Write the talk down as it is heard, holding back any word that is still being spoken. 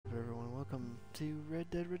to Red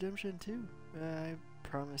Dead Redemption 2. I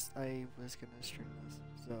promised I was gonna stream this,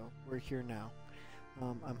 so we're here now.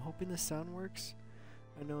 I'm hoping the sound works.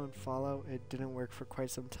 I know in Fallout it didn't work for quite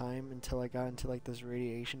some time until I got into like this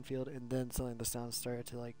radiation field, and then suddenly the sound started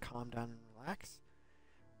to like calm down and relax.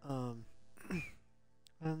 Other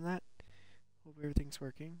than that, hope everything's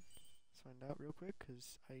working. Let's find out real quick,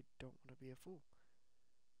 cause I don't want to be a fool.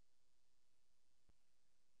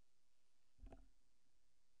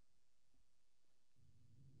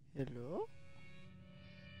 Hello?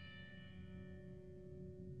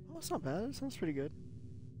 Oh, it's not bad. It sounds pretty good.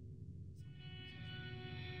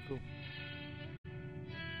 Cool.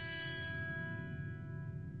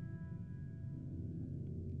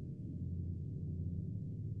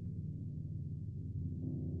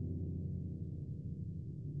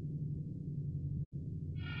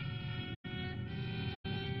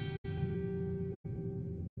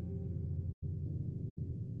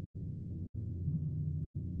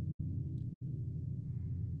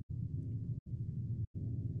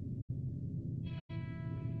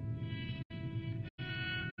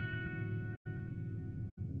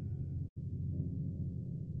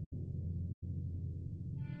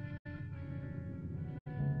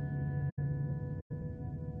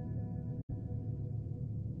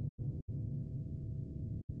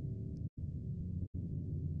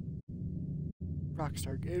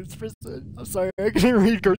 Rockstar Games present. I'm sorry, I couldn't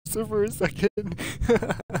read cursive for a second.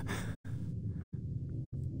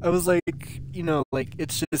 I was like, like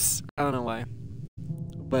it's just I don't know why,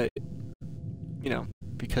 but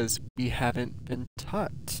because we haven't been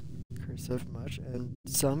taught cursive much, and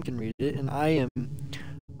some can read it, and I am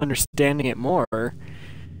understanding it more.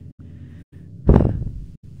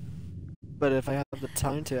 But if I have the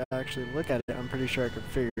time to actually look at it, I'm pretty sure I could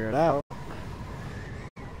figure it out.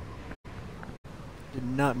 Did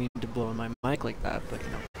not mean to blow in my mic like that, but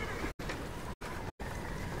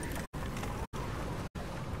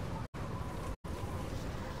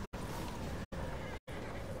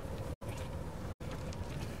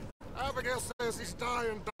Abigail says he's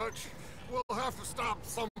dying, Dutch. We'll have to stop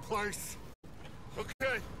someplace.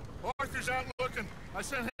 Okay, Arthur's out looking. I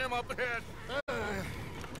sent him up ahead.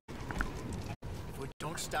 If we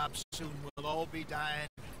don't stop soon, we'll all be dying.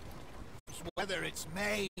 Whether it's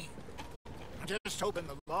May. I'm just hoping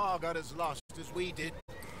the law got as lost as we did.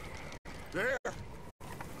 There!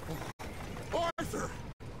 Arthur!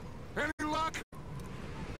 Any luck?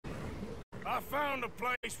 I found a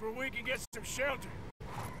place where we can get some shelter.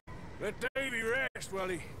 Let Davy rest while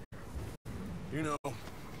he... An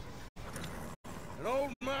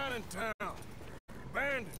old mining town.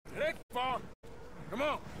 Abandoned. It ain't far. Come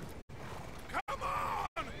on. Come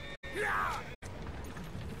on! Yeah!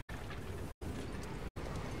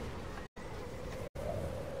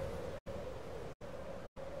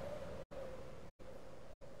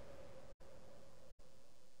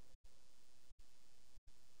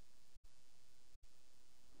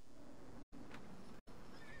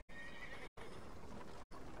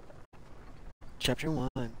 Chapter 1.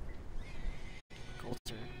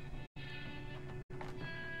 Coulter.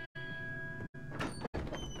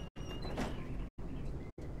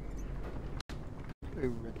 I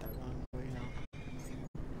read that wrong, but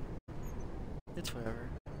it's whatever.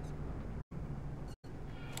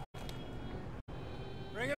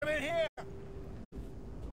 Bring him in here!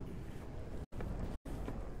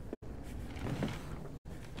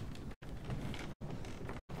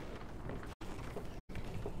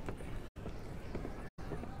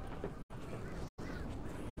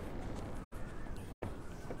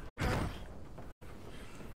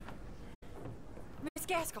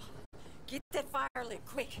 Gaskell, get that fire lit,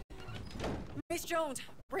 quick. Miss Jones,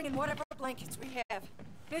 bring in whatever blankets we have.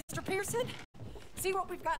 Mr. Pearson, see what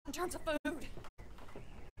we've got in terms of food.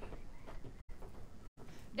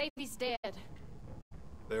 Davy's dead.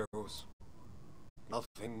 There was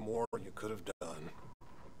nothing more you could have done.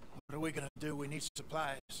 What are we gonna do? We need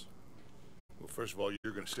supplies. Well, first of all,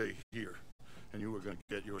 you're gonna stay here, and you were gonna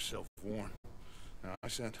get yourself warm. Now, I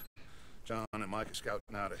sent John and Micah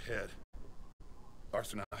scouting out ahead.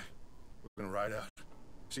 Arthur and I, we're gonna ride out,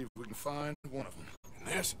 see if we can find one of them. And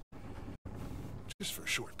this, just for a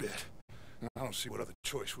short bit. I don't see what other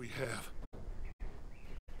choice we have.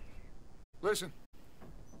 Listen.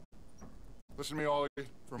 Listen to me all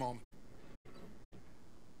for a moment.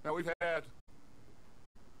 Now, we've had,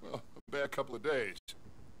 well, a bad couple of days.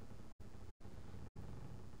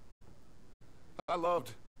 I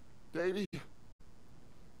loved Davy,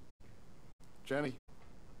 Jenny,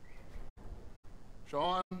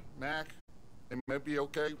 Sean, Mac. They might be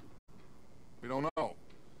okay. We don't know.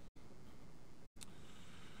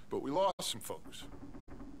 But we lost some folks.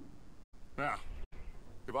 Now,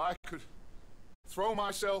 if I could throw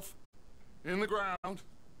myself in the ground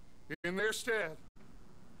in their stead,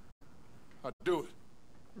 I'd do it.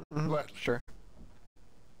 Gladly. Sure.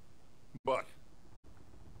 But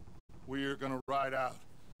we are gonna ride out,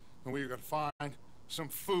 and we are gonna find some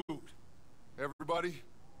food. Everybody,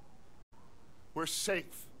 we're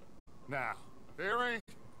safe now. There ain't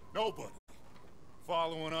nobody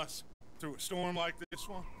following us through a storm like this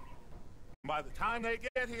one. By the time they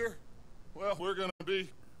get here, well, we're gonna be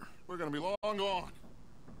long gone.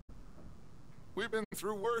 We've been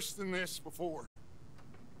through worse than this before.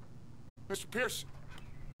 Mr. Pearson,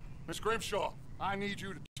 Miss Grimshaw, I need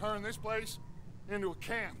you to turn this place into a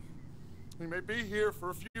camp. We may be here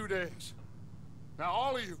for a few days. Now,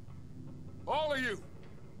 all of you,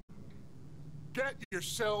 get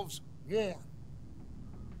yourselves warm.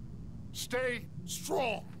 Stay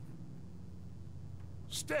strong.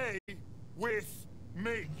 Stay with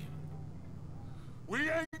me. We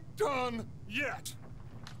ain't done yet.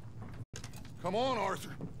 Come on,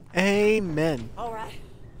 Arthur. Amen. All right.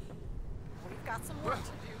 We've got some work to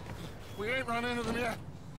do. We ain't run into them yet,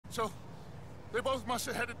 so they both must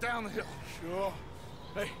have headed down the hill. Sure.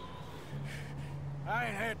 Hey, I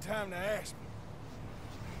ain't had time to ask.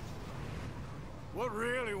 What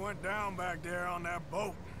really went down back there on that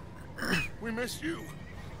boat? We missed you.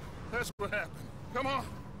 That's what happened. Come on.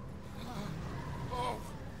 Oh.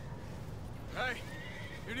 Hey,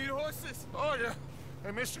 you need horses? Oh, yeah.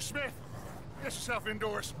 Hey, Mr. Smith, get yourself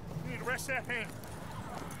indoors. You need to rest that hand.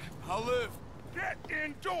 I'll live. Get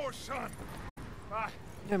indoors, son.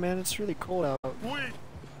 Yeah, man, it's really cold out. We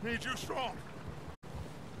need you strong.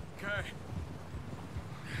 Okay.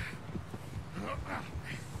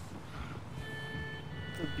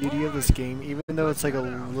 The beauty of this game, even though it's like a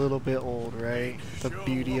little bit old, right? The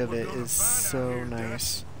beauty of it is so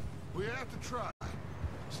nice. We have to try.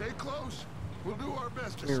 Stay close. We'll do our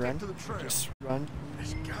best to Can we stick run? to the trail. Just run.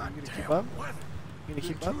 This You gonna goddamn keep up? weather. You gonna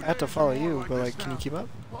keep In up? 2 I have to days follow or more you, like but this like, can you now. keep up?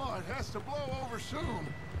 Oh, it has to blow over soon.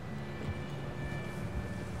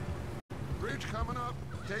 Bridge coming up.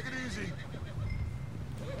 Take it easy.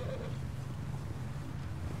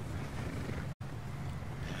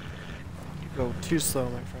 You go too slow,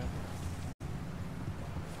 my friend.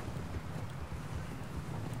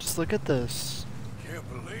 Just look at this. Can't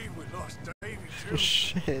believe we lost Davy Oh, too.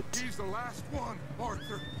 shit. He's the last one,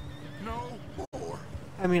 Arthur. No more.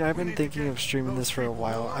 I mean, I've been thinking of streaming this for a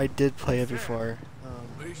while. I did play it before.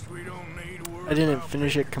 At least we don't need to worry I didn't about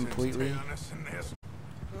finish it Pinkertons completely. tailing us in this.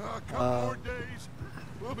 A couple more days.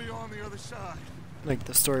 We'll be on the other side. Like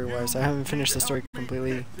the story-wise, I haven't finished the story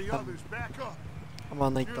completely. The others back up. I'm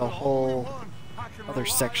on like You're the only whole one I can other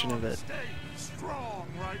rely section on of to it. Stay strong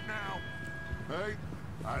right now. Hey,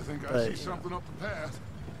 I think I But, see you something up the path.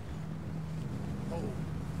 Oh.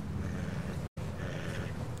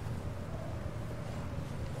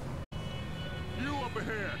 You up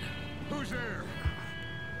ahead. Who's there?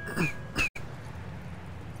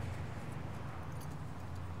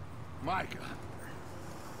 Micah.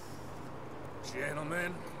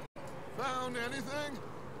 Gentlemen, Found anything?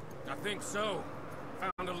 I think so.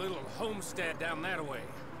 Found a little homestead down that way.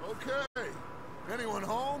 Okay. Anyone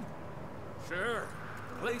home? Sure.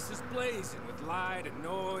 Place is blazing with light and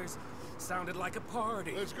noise. Sounded like a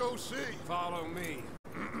party. Let's go see. Follow me.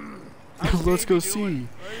 Let's go Davey see. doing?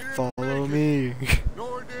 Follow me.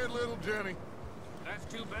 Nor did little Jenny. That's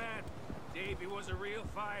too bad. Davey was a real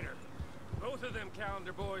fighter. Both of them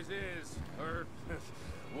calendar boys is, or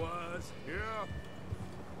was. Yeah,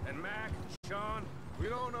 And Mac, Sean, we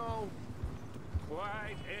don't know.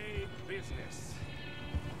 quite a business.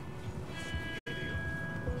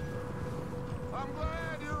 I'm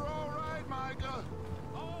glad you're all right, Micah.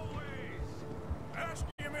 Always. Ask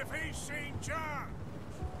him if he's seen John.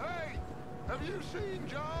 Hey, have you seen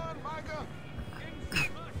John, Micah? Didn't see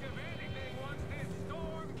much of anything once this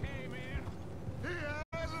storm came in. He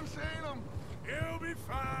hasn't seen him. He'll be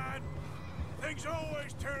fine. Things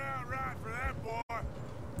always turn out right for that boy.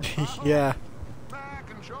 Yeah, Mac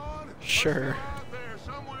and Sean are Sure. still out there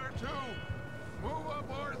somewhere too. Move up,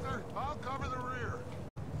 Arthur. I'll cover the rear.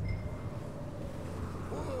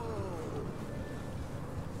 Whoa.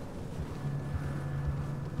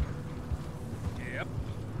 Yep.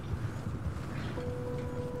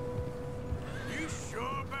 You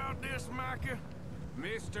sure about this, Micah?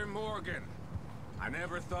 Mr. Morgan, I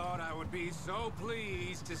never thought I would be so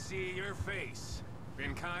pleased to see your face.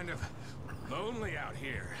 Been kind of lonely out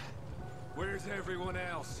here. Where's everyone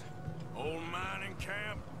else? Old mining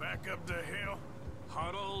camp back up the hill.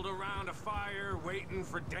 Huddled around a fire, waiting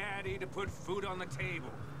for Daddy to put food on the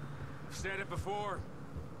table. I've said it before,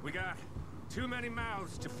 we got too many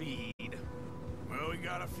mouths to feed. Well, we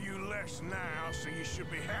got a few less now, so you should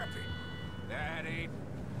be happy. That ain't...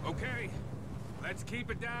 Okay, let's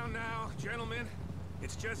keep it down now, gentlemen.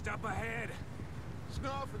 It's just up ahead.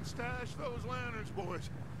 Snuff and stash those lanterns,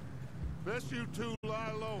 boys. Best you two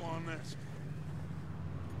lie low on this.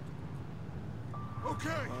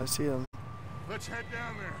 Okay, I see them. let's head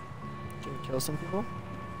down there. Can we kill some people?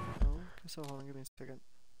 No? So hold on, give me a second.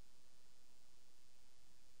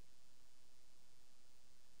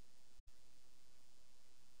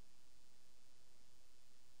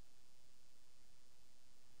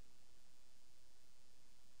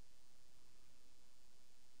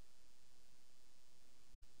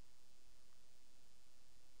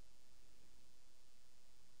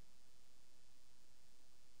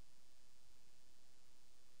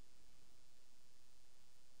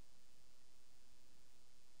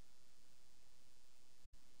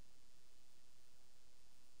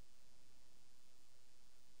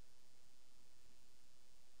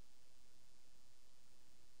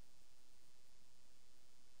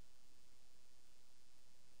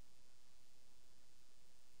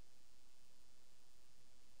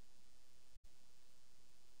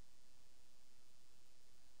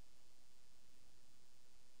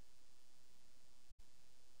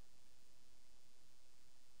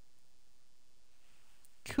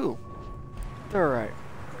 Cool. Alright.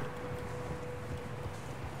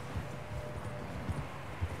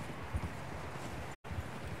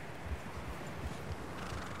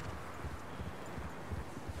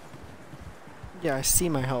 Yeah, I see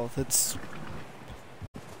my health. It's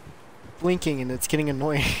blinking and it's getting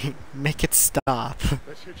annoying. Make it stop.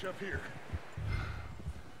 Let's hitch up here.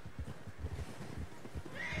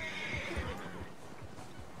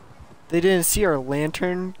 They didn't see our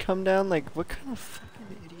lantern come down? Like, what kind of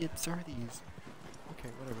fucking idiots are these? Okay,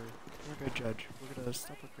 whatever. We're gonna judge. We're gonna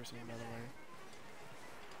stop cursing, by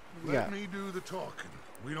the way. Let me do the talking.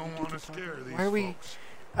 We don't want to scare these Why are we, folks.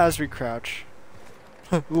 as we crouch?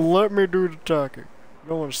 Let me do the talking. We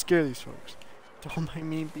don't want to scare these folks. Don't mind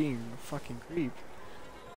me being a fucking creep.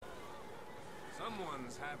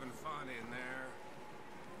 Someone's having fun in there.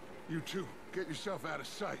 You two, get yourself out of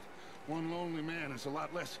sight. One lonely man is a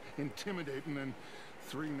lot less intimidating than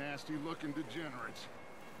three nasty-looking degenerates.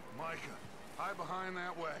 Micah, hide behind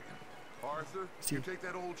that wagon. Arthur, See. you take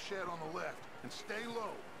that old shed on the left, and stay low,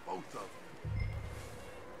 both of them.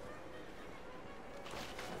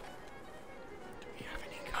 Do we have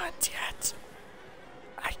any guns yet?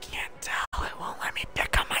 I can't tell. It won't let me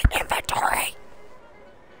pick up my inventory.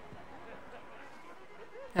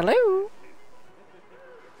 Hello?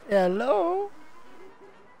 Hello?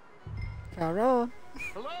 Caron?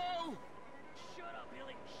 Hello? Shut up,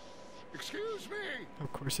 Billy. Excuse me.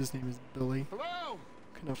 Of course his name is Billy. Hello?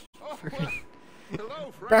 Kind of Oh, freaking...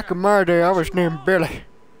 hello, friend. Back in my day, I was named Billy.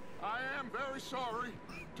 I am very sorry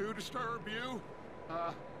to disturb you.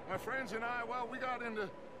 My friends and I, well, we got into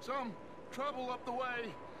some trouble up the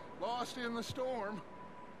way, lost in the storm.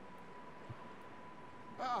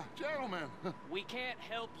 Gentlemen, We can't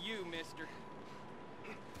help you, mister.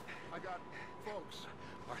 I got folks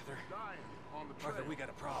Arthur, dying on the trail. Arthur, we got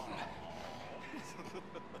a problem.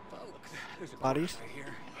 Folks, there's a Bodies? corpse right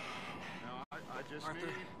here. Now, I just Arthur,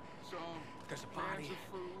 need some there's a cans body of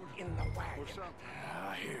food in the or wagon. something.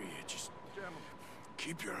 I hear you. Just Gentlemen.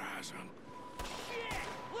 keep your eyes on.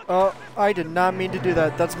 Oh, I did not mean to do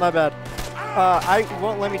that. That's my bad. I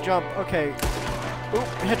won't let me jump. Okay. Oop,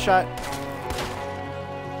 headshot.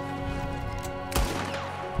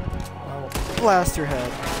 I will blast your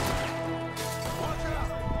head.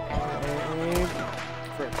 Aim.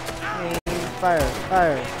 Frick. Aim. Fire.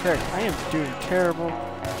 Fire. Frick. I am doing terrible.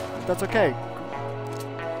 That's okay.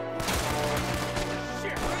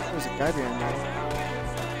 There's a guy behind me.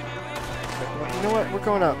 You know what? We're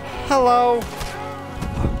going up. Hello!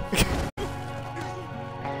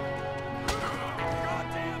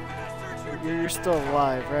 You're still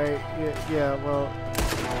alive, right? Yeah, well,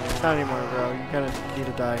 not anymore, bro. You kind of need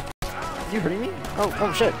to die. You hurting me?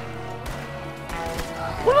 Oh shit.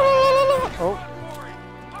 Oh.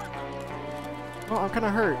 Oh, I'm kind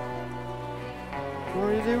of hurt. What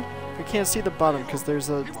do you do? I can't see the bottom because there's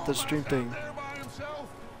the stream thing. There by himself.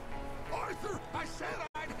 Arthur, I said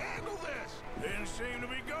I'd handle this. Didn't seem to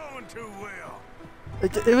be going too well.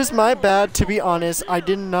 It was my bad, to be honest. I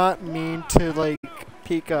did not mean to, like,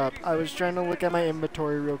 peek up. I was trying to look at my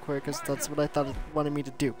inventory real quick because that's what I thought it wanted me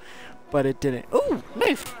to do. But it didn't. Ooh,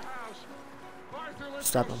 knife! Arthur, let's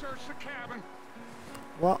Stop go him. search the cabin.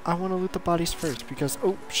 Well, I want to loot the bodies first because...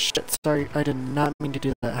 Oh, shit. Sorry, I did not mean to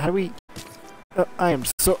do that. How do we... I am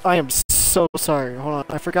so sorry. Hold on.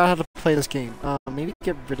 I forgot how to play this game. Maybe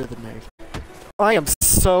get rid of the knife. I am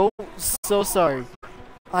so sorry.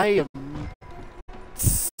 I am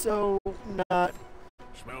so not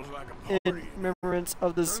Smells like a in party. remembrance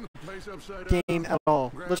of this Turn the place upside down. game at all.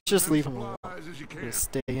 Grab Let's as just many leave him alone. supplies as you We'll can.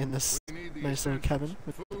 stay in this We need the nice little essentials. cabin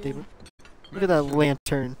with Food, David. Look at that medicine,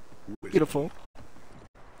 lantern. whiskey. Beautiful.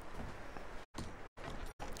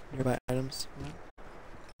 Nearby items.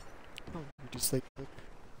 Oh, we just like look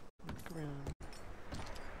around.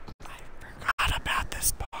 I forgot about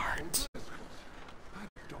this part. I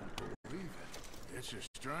don't believe it. It's a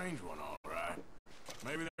strange one, all right.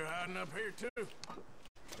 Maybe they're hiding up here, too.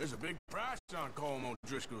 There's a big price on Colm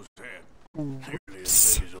O'Driscoll's head. Nearly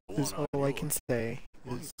as big as the Is one on all I yours. can say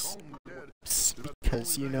is Colm dead. whoops,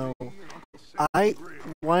 because you know I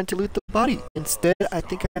wanted to loot the body. Instead, I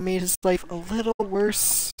think I made his life a little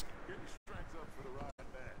worse.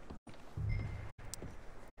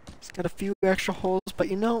 He's got a few extra holes, but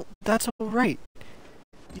you know that's all right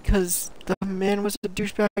because the man was a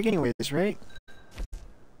douchebag anyways, right?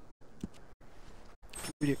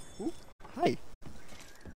 Ooh, hi.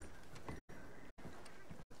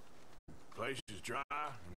 Place is dry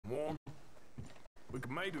and warm. We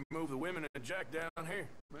could maybe move the women and Jack down here.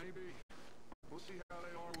 Maybe. We'll see how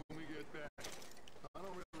they are when we get back. I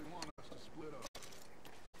don't really want us to split up.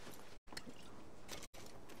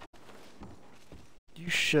 You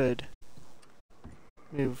should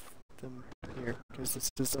move them here because this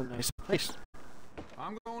is a nice place.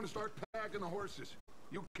 I'm going to start packing the horses.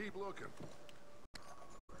 You keep looking.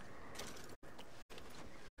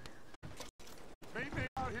 Meet me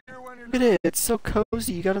out here when you're Look at it, it's so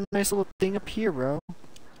cozy. You got a nice little thing up here, bro.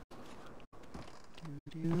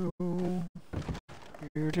 No,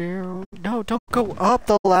 don't go up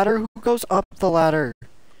the ladder. Who goes up the ladder?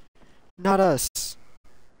 Not us.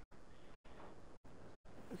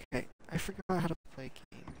 Okay, I forgot how to play a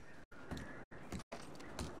game.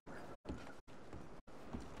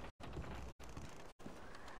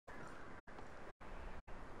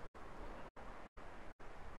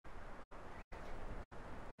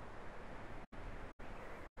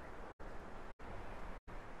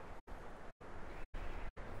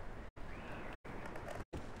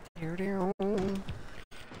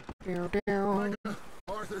 Micah,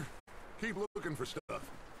 Arthur, keep looking for stuff.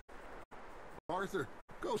 Arthur,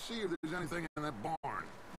 go see if there's anything in that barn.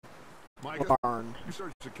 Micah, Barn. you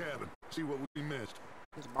search the cabin, see what we missed.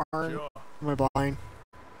 There's a barn. Sure. Am I blind?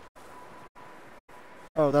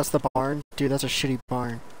 Oh, that's the barn? Dude, that's a shitty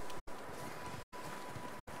barn.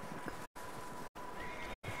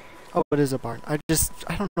 Oh, it is a barn. I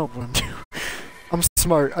don't know what I'm doing. I'm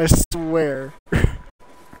smart, I swear.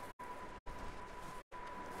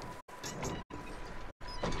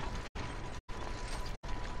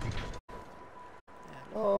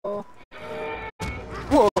 Hello.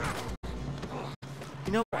 Whoa!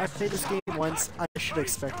 You know, I played this game once. I should have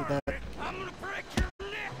expected that.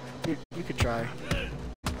 You could try.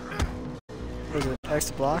 What is it? X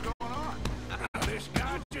to block? This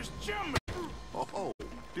guy just jumped me. Oh,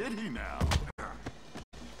 did he now?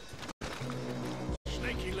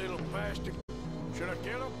 Sneaky little bastard. Should I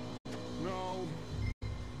get him? No.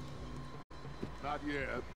 Not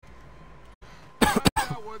yet. Find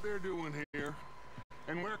out what they're doing here,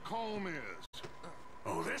 and where Colm is.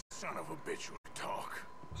 Oh, this son of a bitch will talk.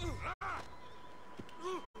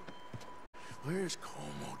 Where's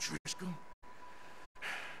Colm O'Driscoll?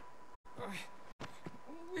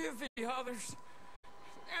 With the others.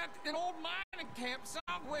 At an old mining camp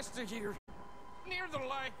southwest of here. Near the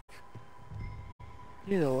lake.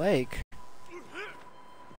 Near the lake?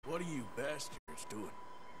 What are you bastards doing?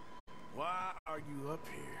 Why are you up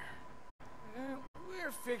here?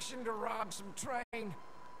 We're fixing to rob some train.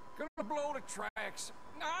 Gonna blow the tracks.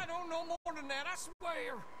 I don't know more than that, I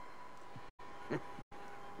swear.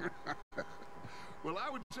 Well, I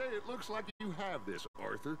would say it looks like you have this,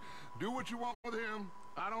 Arthur. Do what you want with him.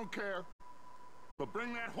 I don't care. But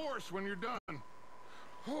bring that horse when you're done.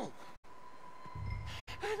 Oh.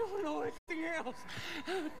 I don't know anything else.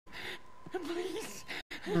 Please.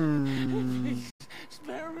 Hmm. Please,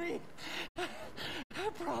 spare me. I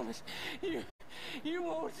promise you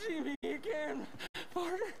won't see me again,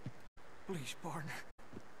 partner. Please, partner.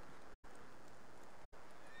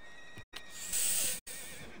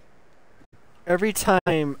 Every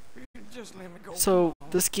time. Just let me go. So,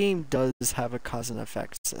 this game does have a cause and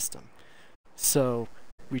effect system. So,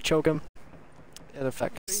 we choke him, it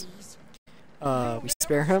affects. We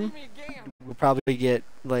spare him, we'll probably get,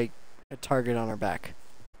 like, a target on our back.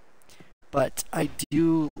 But I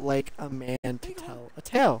do like a man to tell a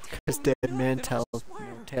tale, because dead men tell no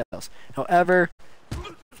tales. However,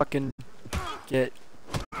 fucking get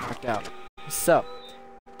knocked out. So,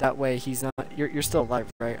 That way he's not. You're still alive,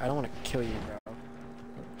 right? I don't want to kill you, bro.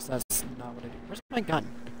 So that's not what I do. Where's my gun?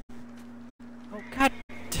 Oh God!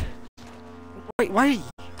 Wait, why?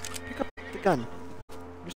 Pick up the gun.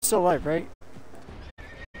 You're still alive, right?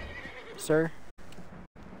 Sir?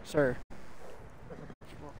 Sir.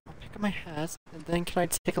 Well, I'll pick up my hat, and then can I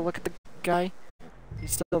take a look at the guy?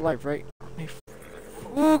 He's still alive, right?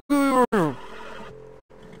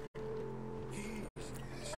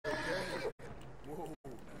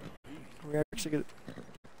 We're actually gonna...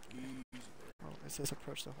 Oh, it says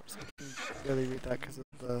approach the horse. I can barely read that because of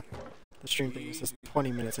the stream thing. It says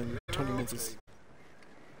 20 minutes, and 20 minutes is...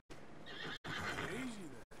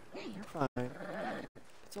 You're fine.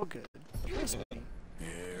 It's all good. Trust me.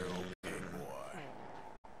 You're okay, boy.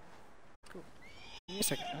 Cool. Give me a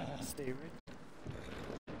second. Stay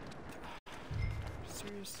right.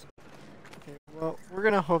 Serious? Okay, well, we're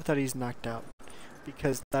gonna hope that he's knocked out.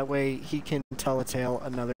 Because that way he can tell a tale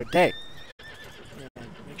another day. And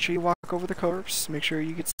make sure you walk over the corpse. Make sure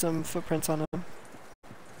you get some footprints on him.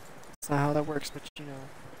 That's not how that works, but you know.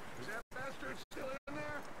 Is that bastard still in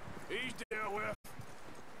there? He's dealt with.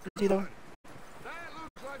 Is he though? That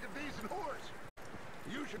looks like a decent horse.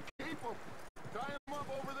 You should keep him. Tie him up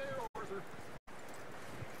over there, Arthur.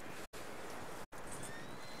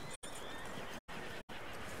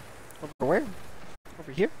 Over where?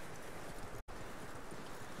 Over here?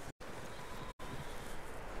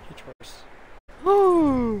 Hitch horse.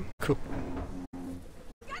 Woo! Cool.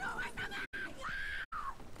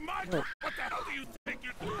 Michael, what the hell do you think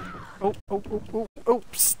you're doing? Oh,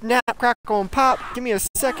 snap, crackle, and pop. Give me a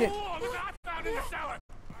second.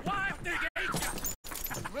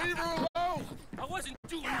 Leave her alone. I wasn't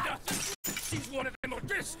doing nothing. She's one of them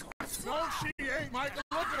O'Driscolls. No, she ain't, Michael.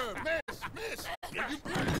 Look at her. Miss.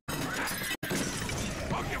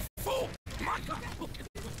 Oh, you fool! Michael!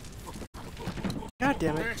 God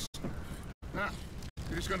damn it. Miss. Now,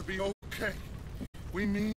 it is gonna be okay. We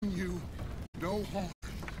mean you no harm.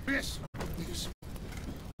 Miss.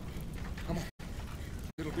 Come on.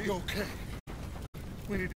 It'll be okay.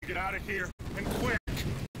 We need to get out of here, and quick.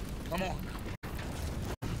 Come on.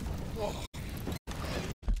 Oh.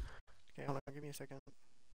 Okay, hold on. Give me a second.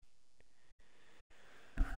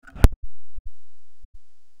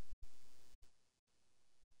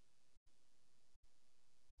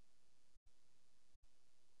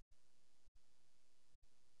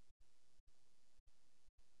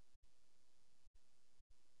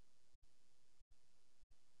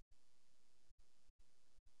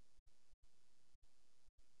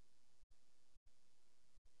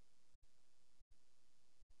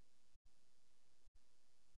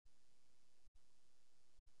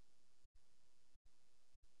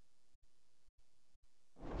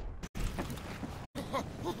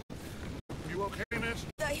 You okay, miss?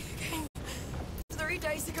 They came 3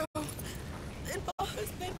 days ago. And my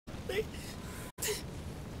husband,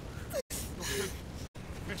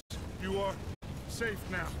 Miss, you are safe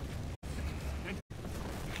now. And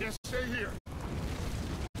you can't stay here.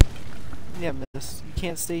 Yeah, miss. You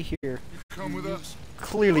can't stay here. You come with us.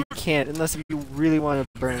 Clearly can't, unless you really want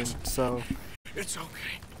to burn, so... It's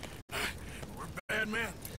okay. We're bad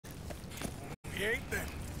men. We ain't them.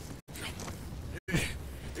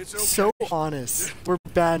 It's okay. So honest. We're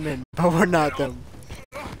bad men, but we're not them.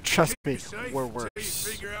 Trust me, Safe we're till you worse.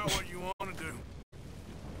 figure out what you want to do.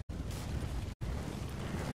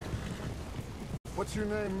 What's your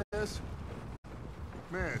name, miss?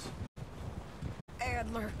 Miss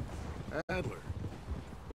Adler. Adler.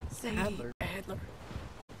 Say Adler. Adler.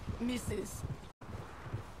 Mrs.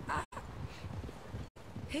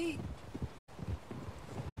 He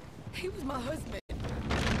was my husband.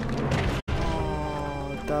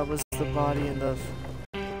 Oh, that was the body in the...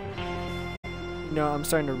 You know, I'm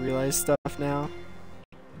starting to realize stuff now.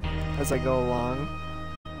 As I go along.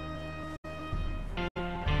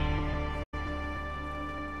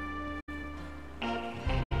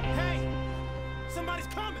 Hey! Somebody's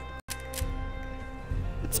coming!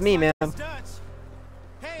 It's me, man. It's Dutch.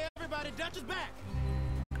 Hey, everybody, Dutch is back!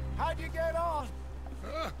 How'd you get on?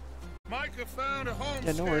 Micah found a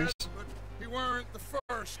homestead, Yeah, no worries. but he weren't the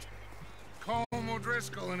first. Colm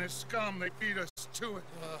O'Driscoll and his scum, they beat us to it.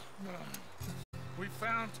 We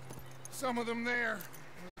found some of them there.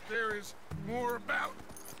 There is more about,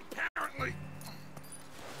 apparently.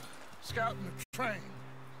 Scouting the train.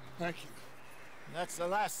 Thank you. That's the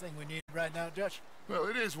last thing we need right now, Dutch. Well,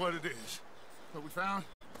 it is what it is. But we found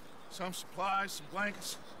some supplies, some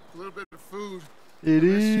blankets, a little bit of food. It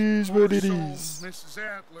This is what it poor soul, is. Mrs.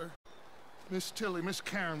 Adler, Miss Tilly, Miss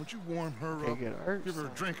Karen, would you warm her Okay, up? good. Art Give her a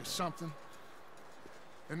stuff. drink or something.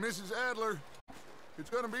 And Mrs. Adler, it's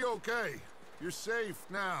gonna be okay. You're safe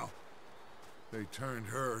now. They turned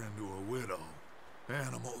her into a widow.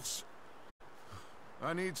 Animals.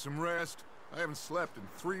 I need some rest. I haven't slept in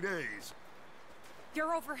 3 days.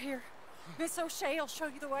 You're over here. Miss O'Shea will show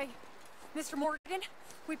you the way. Mr. Morgan,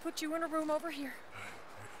 we put you in a room over here.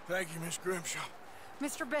 Thank you, Miss Grimshaw.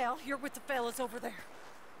 Mr. Bell, you're with the fellas over there.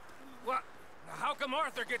 What? How come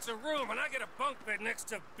Arthur gets a room and I get a bunk bed next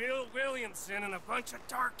to Bill Williamson and a bunch of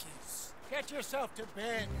darkies? Get yourself to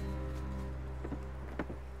bed.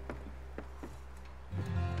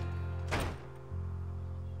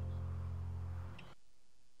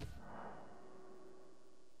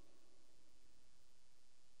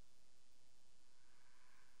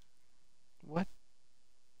 What?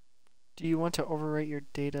 Do you want to overwrite your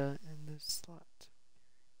data in this slot?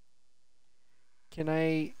 Can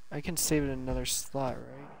I can save it in another slot,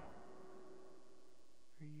 right?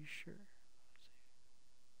 Are you sure?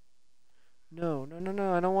 No,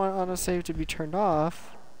 I don't want autosave to be turned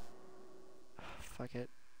off. Fuck it.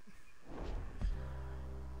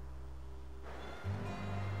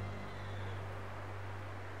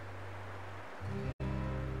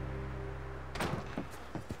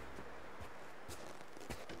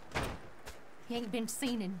 He ain't been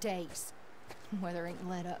seen in days. Weather ain't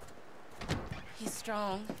let up. He's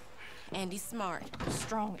strong, and he's smart.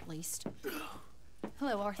 Strong, at least.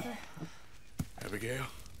 Hello, Arthur. Abigail?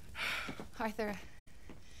 Arthur,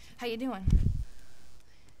 how you doing?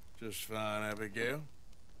 Just fine, Abigail.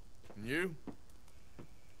 And you?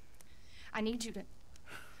 I need you to...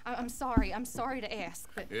 I'm sorry to ask,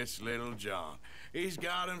 but... It's little John. He's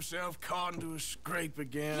got himself caught into a scrape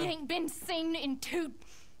again. He ain't been seen in 2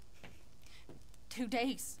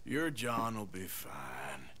 days. Your John will be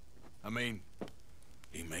fine. I mean,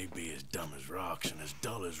 he may be as dumb as rocks and as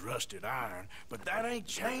dull as rusted iron, but that ain't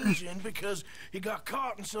changing because he got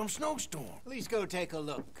caught in some snowstorm. Please go take a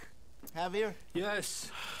look. Javier?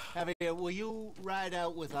 Yes. Javier, will you ride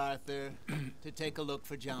out with Arthur to take a look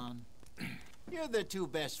for John? You're the 2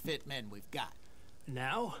 best fit men we've got.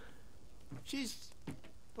 Now?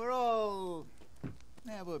 We're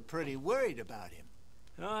pretty worried about him.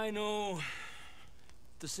 I know.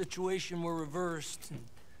 The situation were reversed.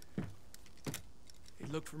 He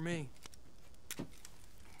looked for me.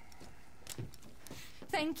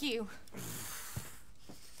 Thank you.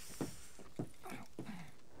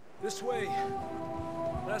 This way.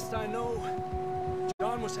 Last I know,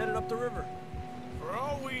 John was headed up the river. For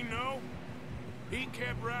all we know, he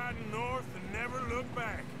kept riding north and never looked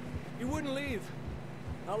back. He wouldn't leave.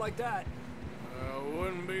 Not like that.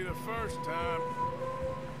 Wouldn't be the first time.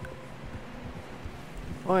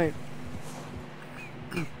 Wait.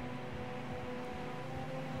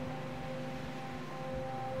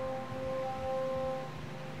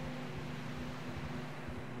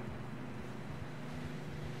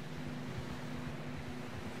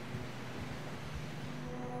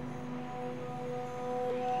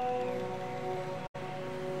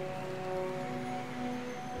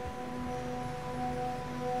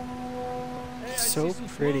 So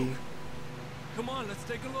pretty. Come on, let's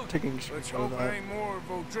take a look. Taking Let's shots hope of it that. ain't more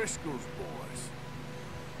of O'Driscoll's boys.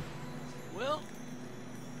 Well,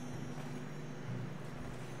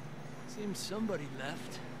 seems somebody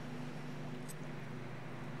left.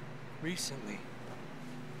 Recently.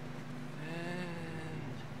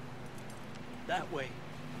 And that way.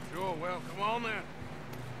 Sure, well, come on then.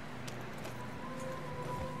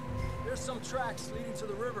 There's some tracks leading to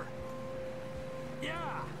the river.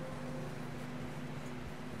 Yeah!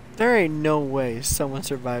 There ain't no way someone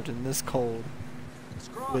survived in this cold Let's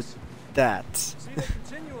cross. with that. See, they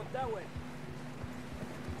continue up that way.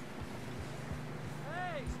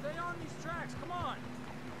 Hey, stay on these tracks, come on!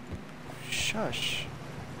 Shush.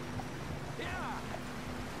 Yeah!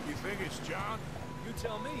 You think it's John? You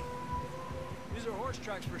tell me. These are horse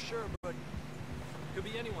tracks for sure, but could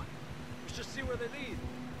be anyone. Let's just see where they lead.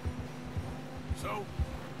 So,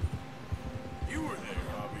 you were there,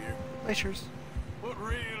 Javier. Glaciers. What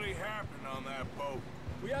really happened on that boat?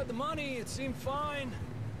 We had the money, it seemed fine.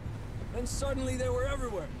 Then suddenly they were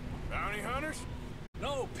everywhere. Bounty hunters?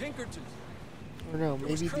 No, Pinkertons. Or no, It was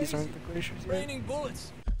maybe these crazy. aren't the glaciers yet. Raining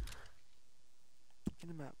bullets. In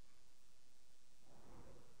the map.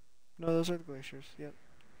 No, those are the glaciers. Yep.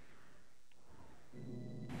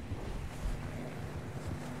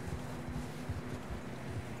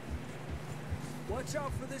 Watch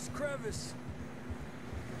out for this crevice.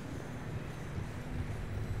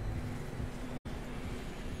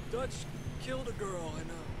 Dutch killed a girl in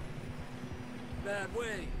a bad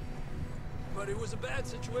way. But it was a bad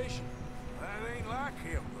situation. That ain't like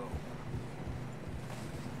him, though.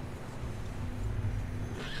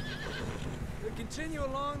 They're We continue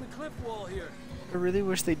along the cliff wall here. I really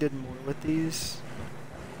wish they did more with these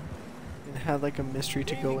and had like a mystery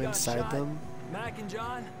to go inside them Mac and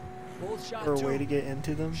John, both shot or a too. way to get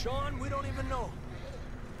into them. Sean, we don't even know.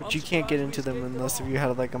 But you can't get into them unless if you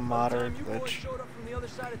had like a mod or a You boys glitch. showed up from the other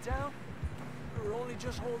side of town. We were only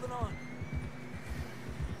just holding on.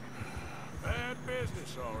 Bad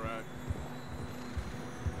business, all right.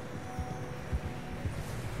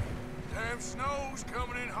 Damn snow's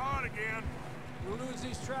coming in hard again. We'll lose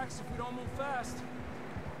these tracks if we don't move fast.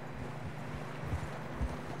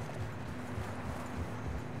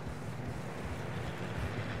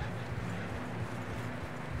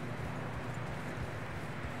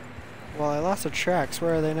 Well, I lost the tracks.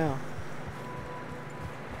 Where are they now?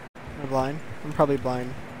 Am I blind? I'm probably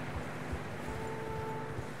blind.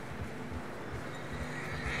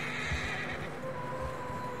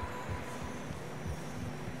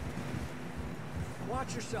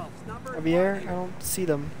 Watch yourself. It's not very Javier, quiet I here. don't see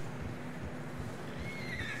them.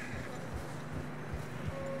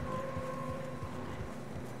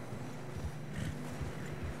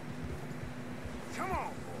 Come on,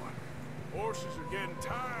 boy. Horses are getting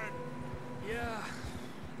tired. Yeah,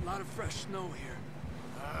 a lot of fresh snow here.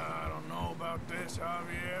 I don't know about this,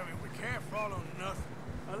 Javier. I mean, we can't follow nothing.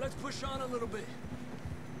 Let's push on a little bit.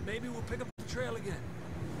 Maybe we'll pick up the trail again.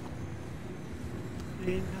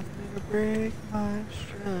 Ain't nothing to break my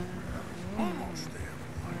stride. Almost there.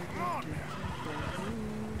 Come on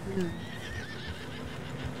now.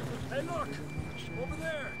 Hey, look! Over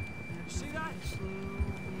there! You see that?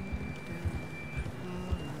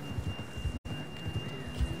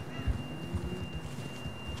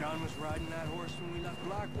 John was riding that horse when we left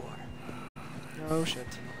Blackwater. Oh shit.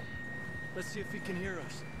 Let's see if he can hear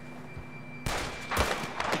us.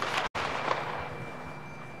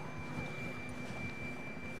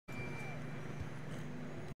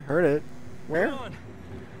 Heard it. Where? Come on.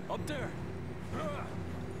 Up there.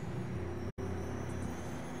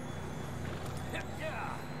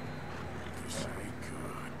 Yeah. This ain't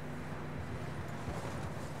good.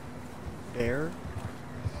 There?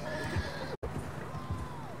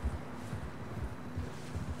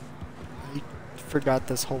 I forgot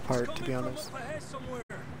this whole part, to be honest. Up ahead somewhere.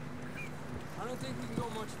 I don't think we can go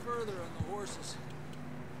much further on the horses.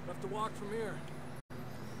 We'll have to walk from here.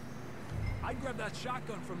 I'd grab that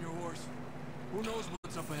shotgun from your horse. Who knows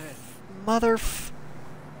what's up ahead? Mother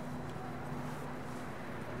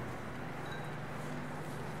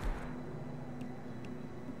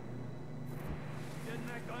Getting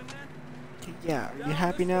that gun then? Yeah, are you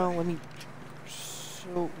happy now? Let me...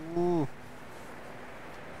 So... Ooh.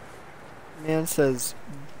 Man says,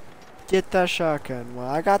 get that shotgun. Well,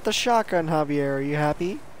 I got the shotgun, Javier. Are you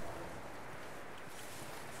happy?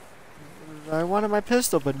 I wanted my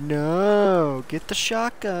pistol, but no. Get the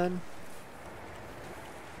shotgun.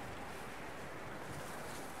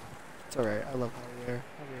 It's alright. I love Javier.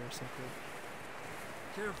 Javier is so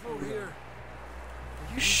good. Careful here.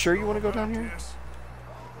 Are you sure you want to go down here?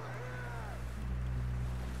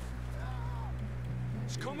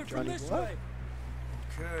 It's coming from Johnny, this what? way.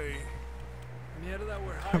 Okay. Near to that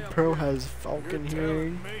we're high up Bro here. has Falcon You're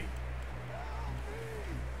hearing. telling me.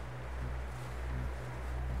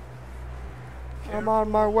 I'm on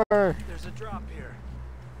my way. There's a drop here.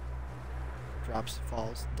 Drops,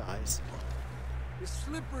 falls, dies. It's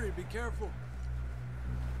slippery. Be careful.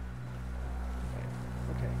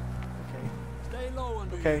 Okay. Okay. Stay low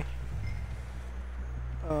under Okay.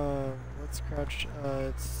 here. Let's crouch.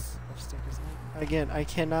 It's left stick, isn't it? Again, I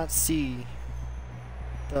cannot see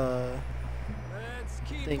the Let's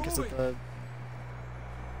keep thing because moving. of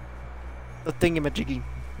the thingamajiggy.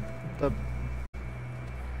 The,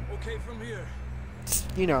 Okay, from here.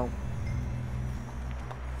 you know.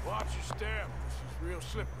 Watch your step. This is real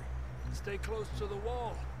slippery. Stay close to the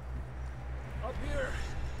wall. Up here.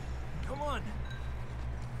 Come on.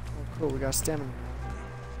 Oh, cool. We got stamina now.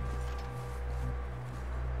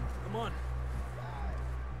 Come on.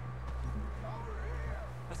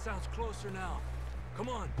 That sounds closer now. Come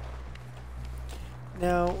on.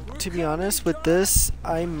 Now, to be honest, with this,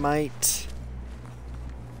 I might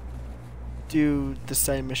do the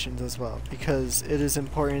side missions as well because it is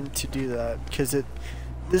important to do that because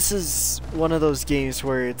this is one of those games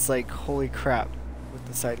where it's like holy crap with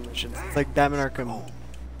the side missions. It's like Batman Arkham,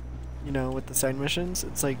 you know, with the side missions.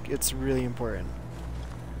 It's like it's really important.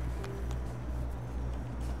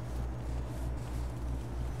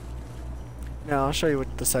 Now I'll show you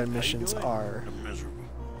what the side missions are. I'm miserable.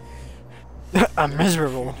 I'm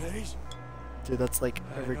miserable. Days? Dude, that's like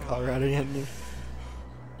every Coloradian knew.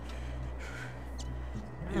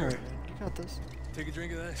 Alright, you got this. Take a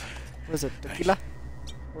drink of that. What is it, tequila?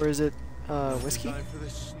 Or is it, Whiskey? Time for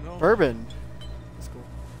this snow. Bourbon. That's cool.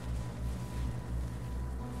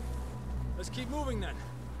 Let's keep moving then.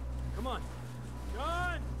 Come on.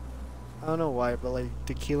 John! I don't know why, but like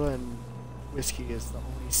tequila and whiskey is the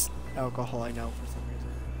only alcohol I know for some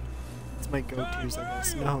reason. It's my go-tos, I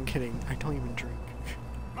guess. No, I'm kidding. I don't even drink.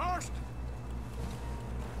 Marston!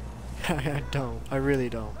 I don't. I really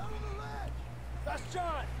don't. That's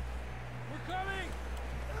John! We're coming!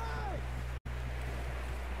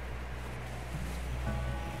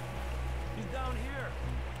 He's down here.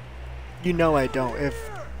 You know I don't. If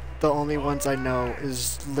the only ones I know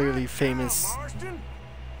is literally famous,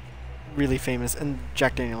 really famous, and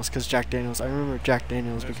Jack Daniels, because Jack Daniels, I remember Jack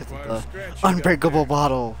Daniels because of the unbreakable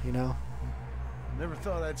bottle, you know? Never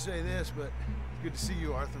thought I'd say this, but good to see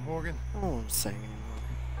you, Arthur Morgan. I don't know what I'm saying anymore.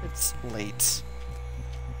 It's late.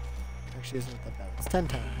 Actually, isn't that bad. It's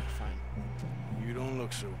 10:10. Fine. You don't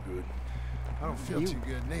look so good. I don't feel too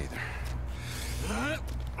good neither.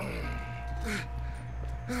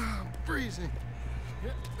 I'm freezing.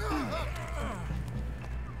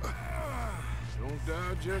 Don't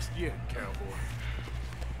die just yet, cowboy.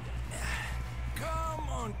 Come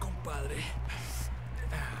on, compadre.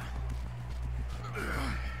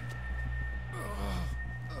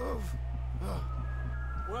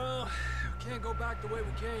 Well, we can't go back the way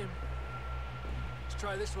we came. Let's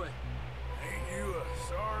try this way. Ain't you a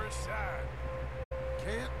sorry sight?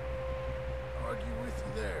 Can't argue with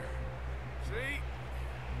you there. See?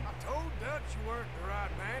 I told Dutch you weren't the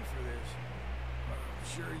right man for this. I'm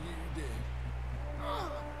sure you did.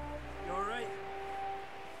 You alright?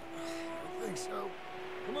 I think so.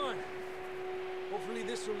 Come on. Hopefully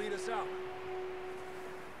this will lead us out.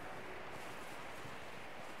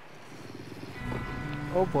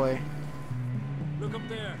 Oh boy. Look up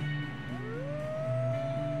there.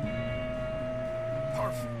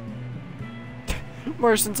 Perfect.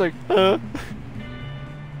 Marston's like, I'll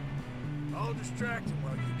distract him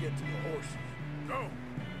while you get to the horses. Go.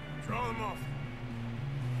 Draw them off.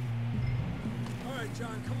 All right,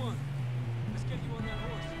 John, come on. Let's get you on that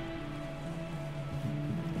horse.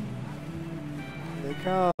 here they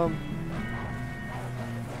come.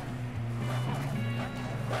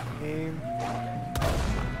 Aim.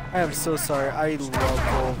 I am so sorry. I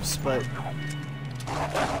love wolves, but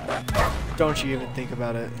don't you even think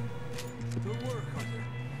about it. Good work, Hunter.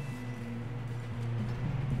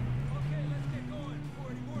 Okay, let's get going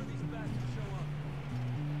before any more of these bastards show up.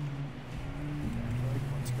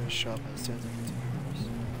 One's gonna show up as soon as I get to my house.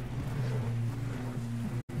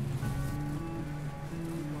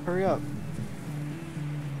 Hurry up.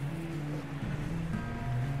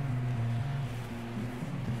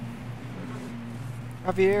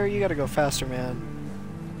 Javier, you gotta go faster, man.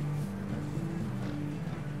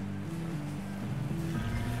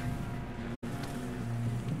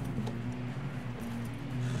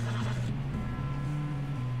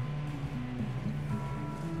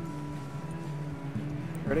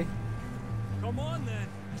 Ready? Come on, then.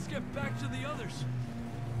 Let's get back to the others.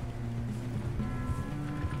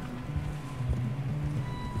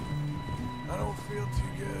 I don't feel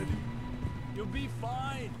too good. You'll be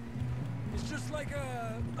fine. It's just like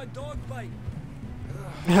a dog bite.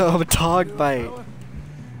 Oh, a dog bite.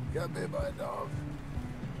 Got bit by a dog.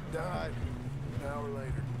 Died an hour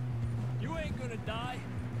later. You ain't gonna die.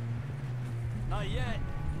 Not yet.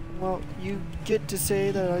 Well, you get to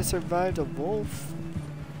say that I survived a wolf.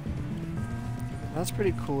 That's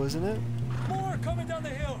pretty cool, isn't it? More coming down the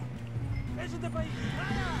hill. Isn't the bite?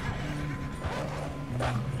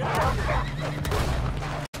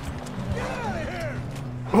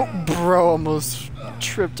 Oh, bro almost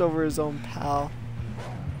tripped over his own pal.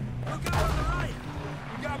 Look out on the right.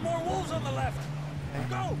 We got more wolves on the left.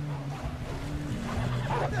 Go.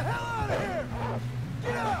 Get the hell out of here.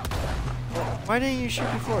 Get out. Why didn't you shoot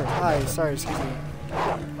before? Hi, sorry, excuse me.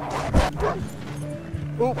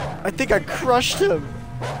 Oh, I think I crushed him.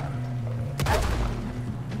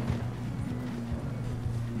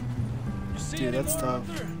 Dude, that's tough.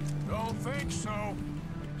 Don't think so.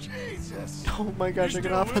 Jesus. Oh my gosh, I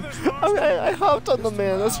got off. I hopped on the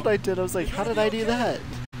man. That's what I did. I was like, how did I do that?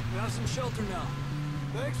 We have some shelter now.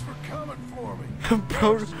 Thanks for coming for me.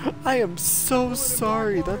 Bro, I am so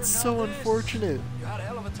sorry. That's so unfortunate. You had a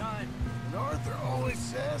hell of a time. And Arthur always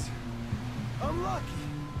says, I'm lucky.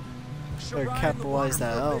 Better capitalize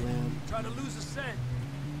that out, man. Try to lose a scent.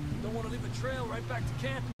 Don't want to leave a trail right back to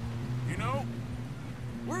camp. You know,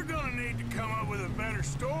 we're gonna need to come up with a better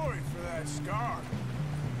story for that scar.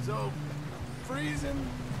 So, freezing,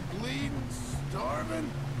 bleeding, starving,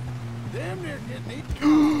 damn near getting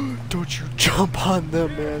eaten. Don't you jump on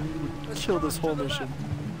them, man. You would kill this whole mission.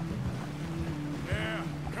 Yeah,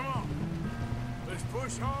 come on.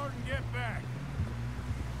 Push hard and get back.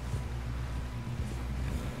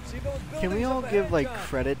 See those Can we buildings all up give ahead, like John?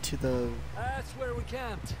 credit to the That's where we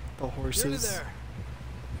camped. Nearly horses? there.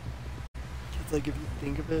 'Cause, like, if you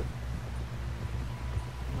think of it,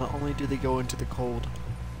 not only do they go into the cold,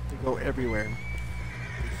 they go everywhere.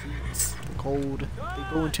 The heat, the cold, they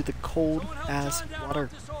go into the cold ass water.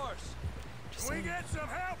 Just Can we saying. get some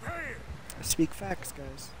help here? I speak facts,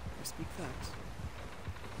 guys. I speak facts.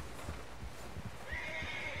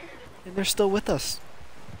 And they're still with us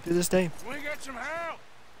to this day. Can we get some help?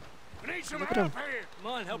 We need some Look at help him. here.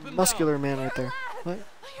 Come on, help him Muscular man right there. What?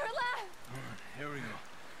 You're alive. Here we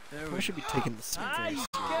go. I should be taking this scene very serious.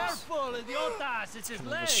 Careful, idiotas, it's his Kind of a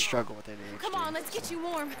leg. struggle with ADHD. Come on, let's get you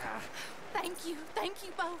warm. Thank you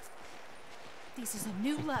both. This is a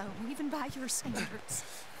new low, even by your standards.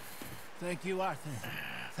 Thank you, Arthur.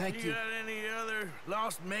 Thank you. Got any other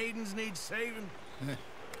lost maidens need saving?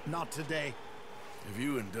 Not today. Have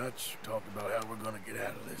you and Dutch talked about how we're gonna get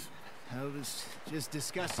out of this? I was just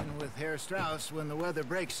discussing with Herr Strauss when the weather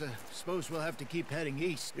breaks. I suppose we'll have to keep heading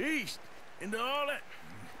east. East? Into all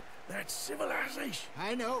that civilization?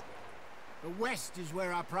 I know. The west is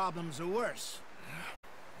where our problems are worse.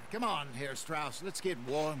 Come on, Herr Strauss, let's get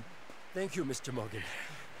warm. Thank you, Mr. Morgan.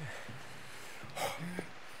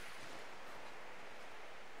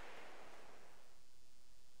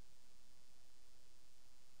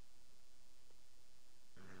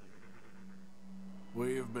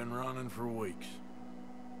 We have been running for weeks.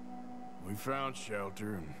 We found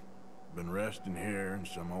shelter and been resting here in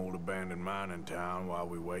some old abandoned mining town while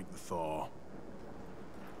we wait the thaw.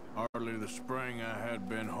 Hardly the spring I had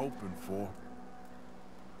been hoping for.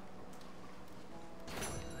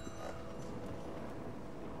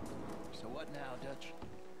 So what now, Dutch?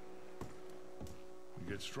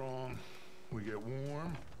 We get strong, we get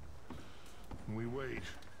warm, and we wait.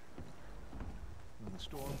 When the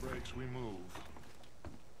storm breaks, we move.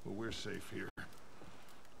 But we're safe here.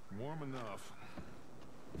 Warm enough.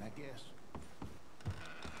 I guess.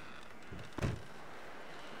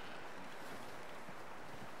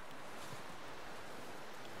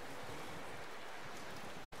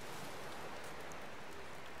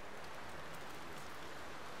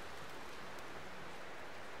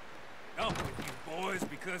 Up with you boys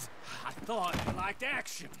because I thought you liked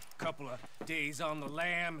action. Couple of days on the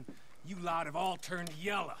lam, and you lot have all turned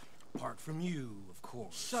yellow. Apart from you, of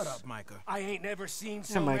course. Shut up, Micah. I ain't never seen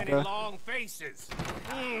so Yeah, many Micah. long faces.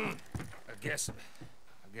 I guess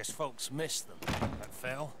folks miss them. I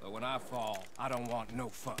fell, but when I fall, I don't want no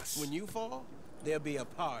fuss. When you fall, there'll be a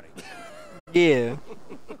party. Yeah.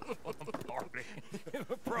 Party.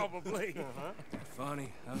 Probably.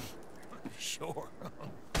 Funny, huh? Sure.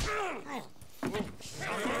 I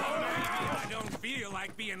don't feel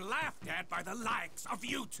like being laughed at by the likes of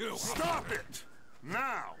you two. Stop it!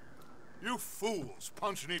 Now! You fools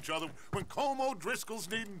punching each other when Como Driscoll's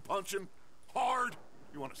needing punching hard.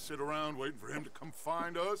 You want to sit around waiting for him to come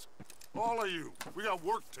find us? All of you, we got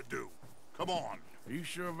work to do. Come on. Are you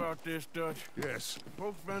sure about this, Dutch? Yes.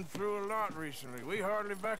 Both been through a lot recently. We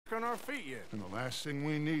hardly back on our feet yet. And the last thing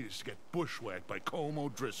we need is to get bushwhacked by Como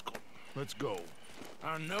Driscoll. Let's go.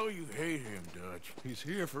 I know you hate him, Dutch. He's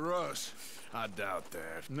here for us. I doubt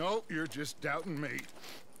that. No, you're just doubting me.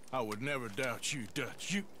 I would never doubt you,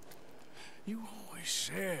 Dutch. You always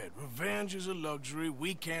said revenge is a luxury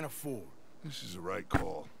we can't afford. This is the right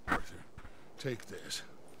call, Arthur. Take this.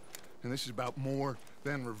 And this is about more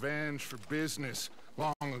than revenge for business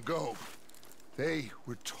long ago. They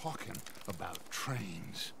were talking about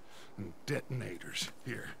trains and detonators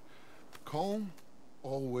here. Colm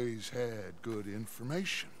always had good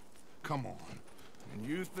information. Come on. And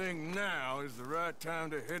you think now is the right time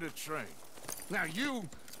to hit a train? Now you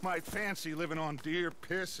might fancy living on deer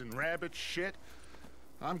piss and rabbit shit.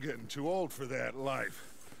 I'm getting too old for that life.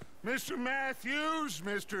 Mr. Matthews,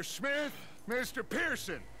 Mr. Smith, Mr.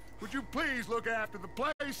 Pearson, would you please look after the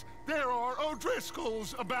place? There are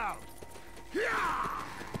O'Driscolls about. Yeah!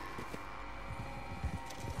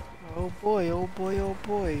 Oh boy, oh boy, oh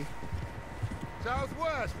boy.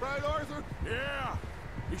 Southwest, right, Arthur? Yeah.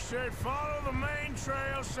 He said follow the main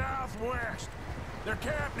trail southwest. They're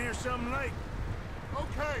camped near some lake.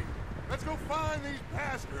 Okay, let's go find these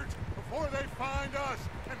bastards before they find us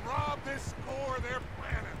and rob this core of their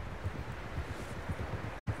planet.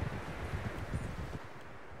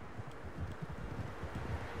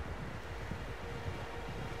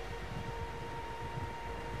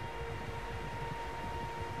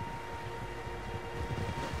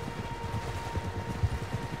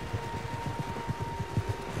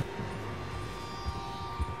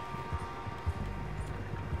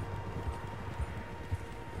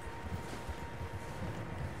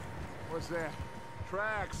 that?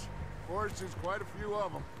 Tracks. Horses, quite a few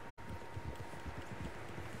of them.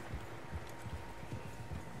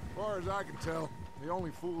 As far as I can tell, the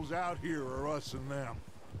only fools out here are us and them.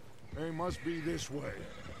 They must be this way.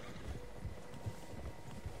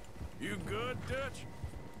 You good, Dutch?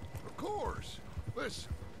 Of course.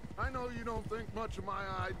 Listen, I know you don't think much of my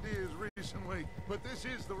ideas recently, but this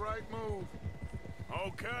is the right move.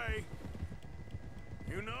 Okay.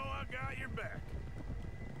 You know I got your back.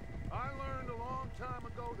 I learned a long time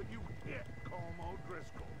ago that you hit Colm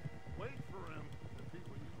O'Driscoll. Wait for him, the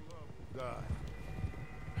people you love will die.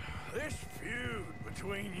 This feud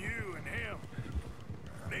between you and him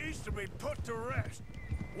needs to be put to rest,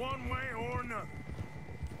 one way or another.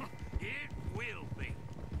 It will be.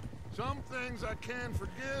 Some things I can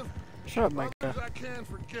forgive, Shut up, Micah. others I can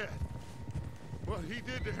forget. What he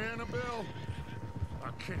did to Annabelle,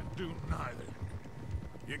 I can't do neither.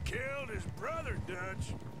 You killed his brother,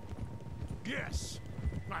 Dutch. Yes,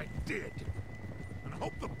 I did. And I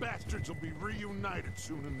hope the bastards will be reunited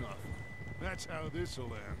soon enough. That's how this'll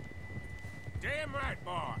end. Damn right,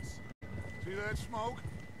 boss. See that smoke?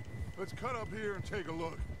 Let's cut up here and take a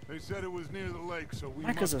look. They said it was near the lake, so we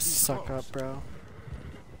Micah's a must be suck close. up, bro.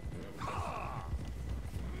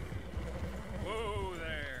 Whoa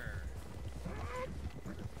there.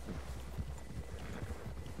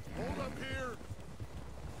 Hold up here.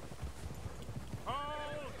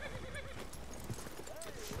 Hold!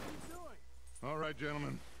 All right,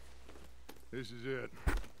 gentlemen. This is it.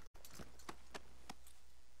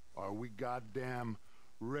 Are we goddamn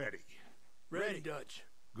ready? Ready, Dutch.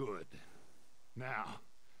 Good. Now,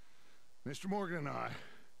 Mr. Morgan and I,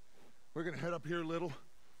 we're gonna head up here a little,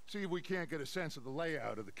 see if we can't get a sense of the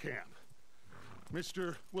layout of the camp.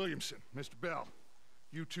 Mr. Williamson, Mr. Bell,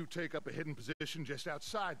 you two take up a hidden position just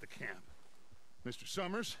outside the camp. Mr.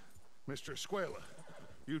 Summers, Mr. Escuela,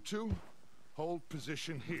 you two hold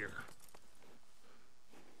position here.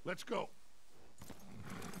 Let's go.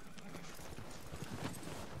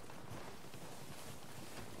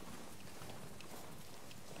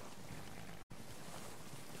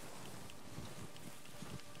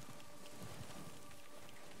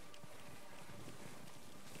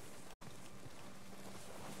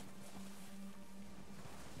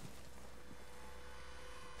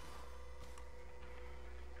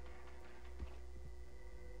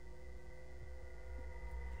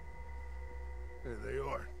 There they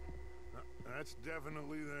are. That's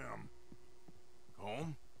definitely them.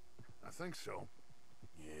 Home? I think so.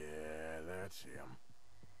 Yeah, that's him.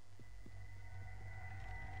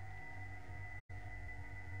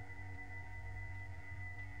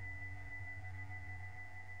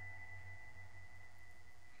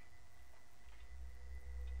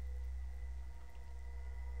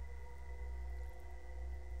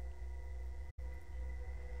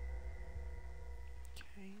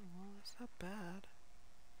 Okay, well, it's not bad.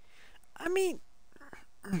 I mean,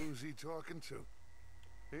 Who's he talking to?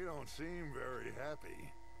 He don't seem very happy.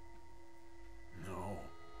 No.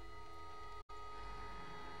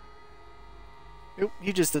 oop,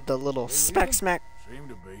 he just did the little smack smack. Seem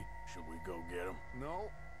to be. Should we go get him?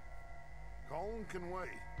 No. Colm can wait.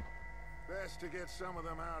 Best to get some of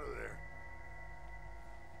them out of there.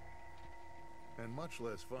 And much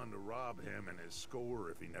less fun to rob him and his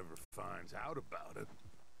score if he never finds out about it.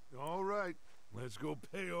 All right, let's go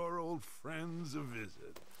pay our old friends a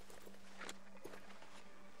visit.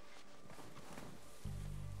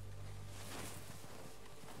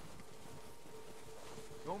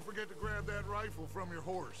 Don't forget to grab that rifle from your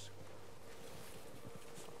horse.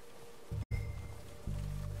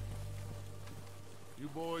 You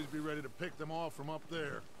boys be ready to pick them off from up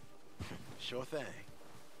there. Sure thing.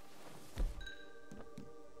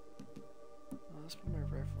 Let's put my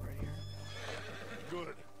rifle right here.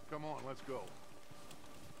 Good. Come on, let's go.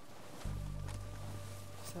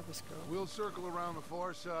 Let's have us go. We'll circle around the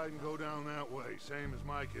far side and go down that way, same as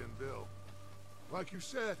Micah and Bill. Like you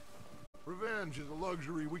said, revenge is a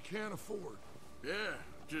luxury we can't afford. Yeah,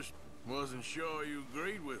 just wasn't sure you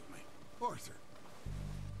agreed with me. Arthur.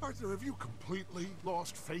 Arthur, have you completely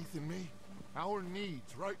lost faith in me? Our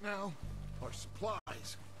needs right now are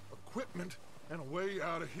supplies, equipment, and a way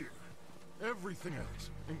out of here. Everything else,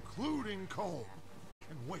 including Colm,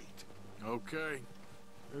 can wait. Okay.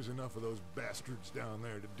 There's enough of those bastards down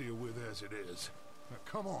there to deal with as it is. Now,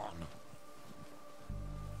 come on.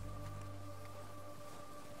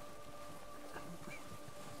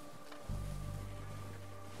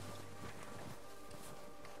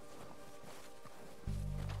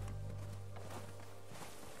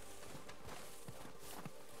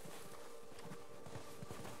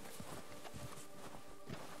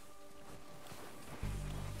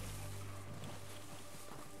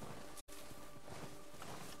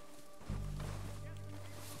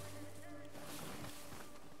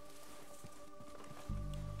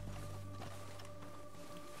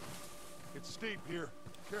 steep here.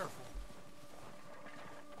 Careful.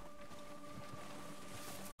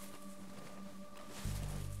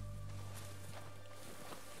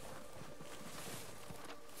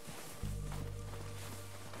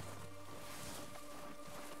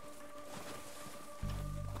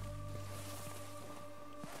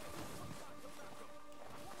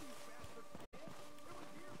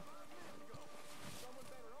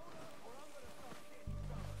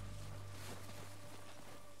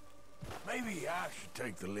 Maybe I should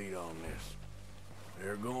take the lead on this.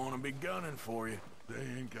 They're going to be gunning for you. They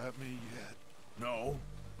ain't got me yet. No,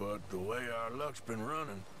 but the way our luck's been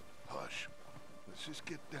running... Hush. Let's just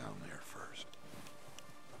get down there first.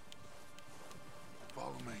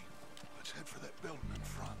 Follow me. Let's head for that building in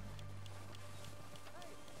front.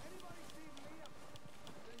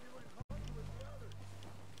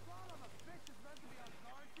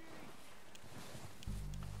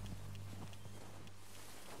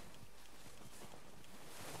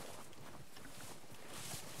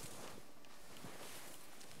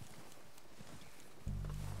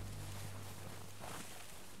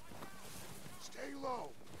 Stay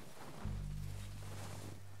low.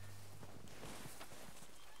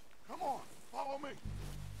 Come on, follow me.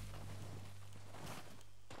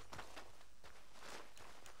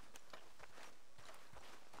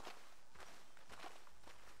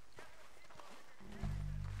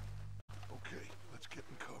 Okay, let's get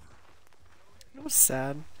in cover. It was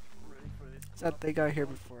sad. Is that they got here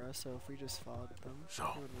before us, so if we just followed them, So,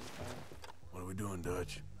 it would've been fine. what are we doing,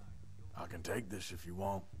 Dutch? I can take this if you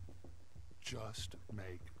want. Just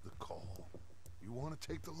make the call. You want to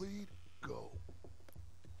take the lead? Go.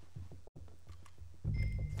 We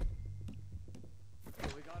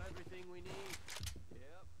got everything we need.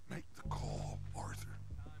 Yep. Make the call, Arthur.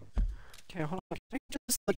 Okay, hold on. Can I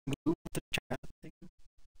just like move the chat thing?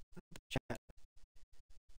 The chat.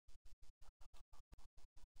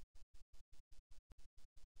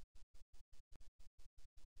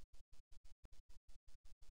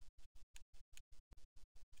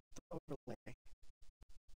 The overlay.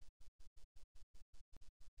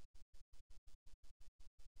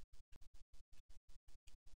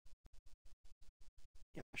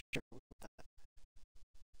 Yeah, sure. We'll put that.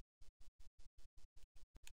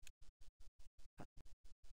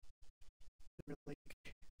 Really.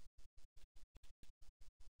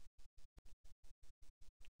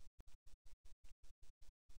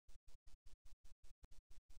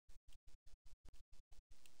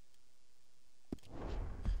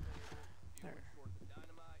 There.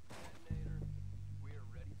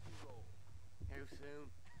 How soon?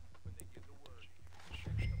 When they give the word.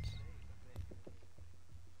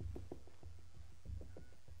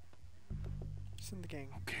 Just in the gang.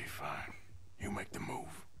 Okay, fine. You make the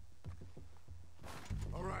move.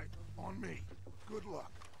 All right, on me. Good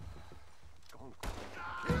luck.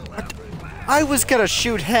 I was gonna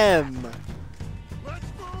shoot him! Let's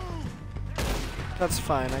move! That's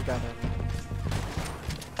fine, I got it.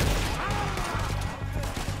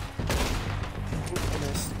 Ooh, I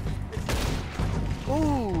missed.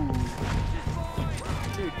 Ooh!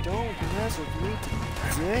 Dude, don't mess with me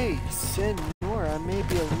today, senor. I may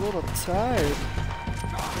be a little tired.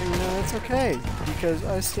 But, you know, it's okay, because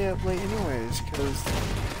I stay up late anyways, because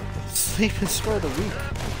sleep is for the weak.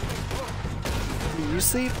 Do you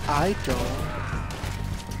sleep? I don't.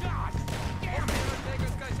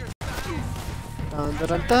 Dun dun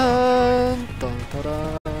dun dun dun dun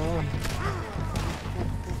dun. Oh,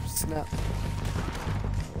 snap.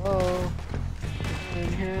 Hello?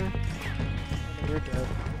 In here? Oh, no, we're dead.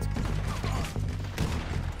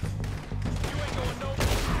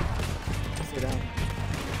 Sit down.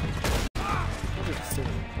 I'll just sit.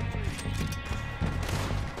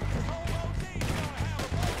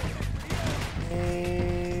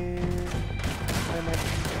 And why am I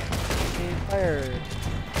being fired?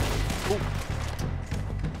 Oh.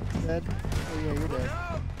 Dead? Oh yeah, you're dead.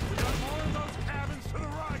 We got more of those cabins to the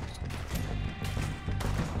right.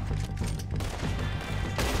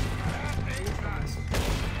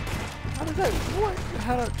 How did that? What?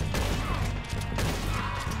 How did?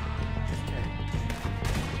 Okay.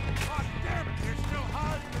 God damn it, they're still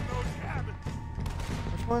hiding in those cabins.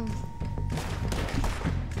 Which one?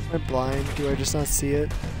 Am I blind? Do I just not see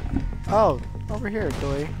it? Oh, over here,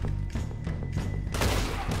 Doy.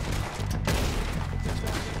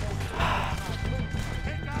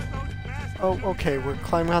 Oh, okay, we're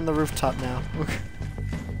climbing on the rooftop now.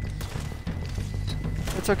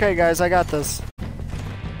 It's okay, guys, I got this.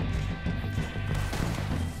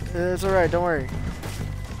 It's alright, don't worry.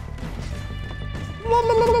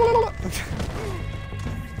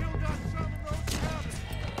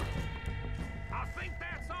 I think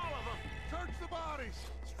that's all of them. Search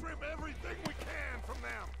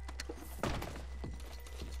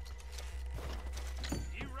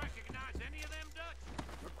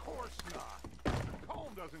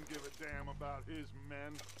damn about his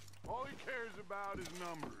men. All he cares about is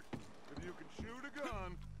numbers. If you can shoot a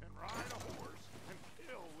gun and ride a horse and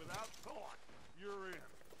kill without thought, you're in.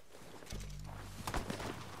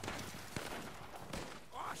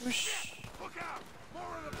 Oh, shit! Look out!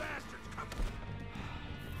 More of the bastards coming!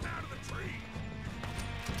 Out of the trees!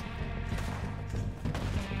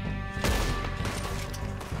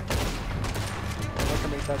 I can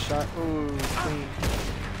make that shot. Ooh, clean.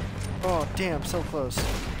 Oh, damn, so close.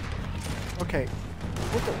 Okay.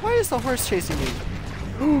 Why is the horse chasing me?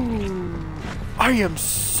 Ooh. I am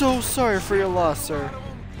so sorry for your loss, sir.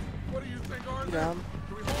 What do you think, Arthur? Yeah.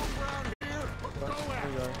 Do we hold ground here or go There out?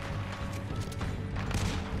 you are.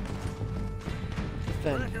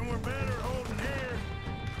 Defend. Reckon we're better holding here.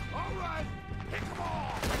 All right, pick them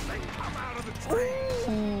off as they come out of the trees.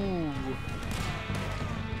 Ooh.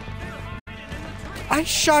 I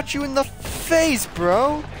shot you in the face,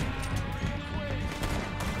 bro.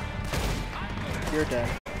 You're dead.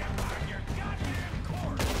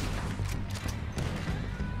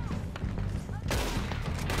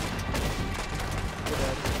 You're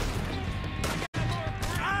dead.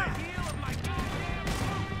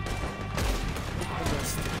 I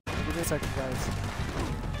missed. Give me a second, guys.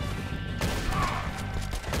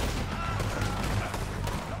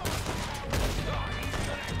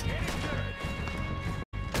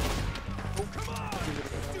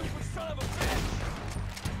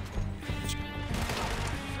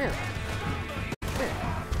 Here. Here.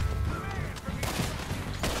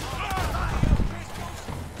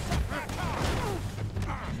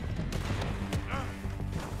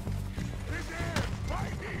 His hands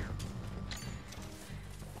right here.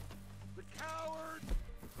 The cowards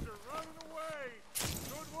are running away.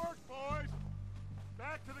 Good work, boys.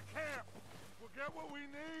 Back to the camp. We'll get what we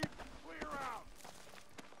need. Clear out.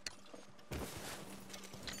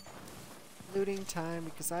 Looting time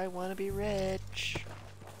because I want to be rich.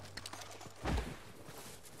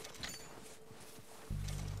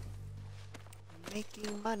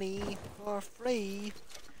 Making money for free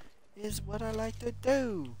is what I like to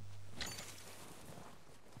do.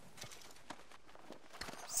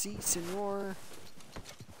 Si, senor.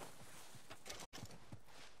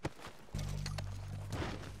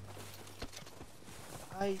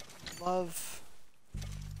 I love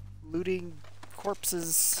looting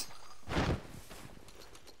corpses.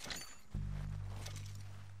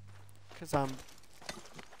 Because I'm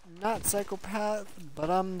not psychopath, but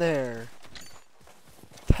I'm there.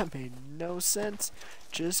 That made no sense.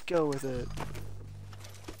 Just go with it.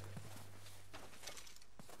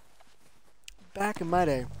 Back in my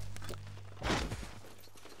day,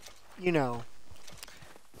 you know,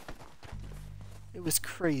 it was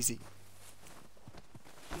crazy.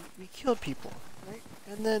 We killed people, right?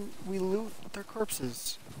 And then we loot their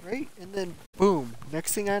corpses, right? And then boom,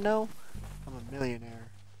 next thing I know, I'm a millionaire.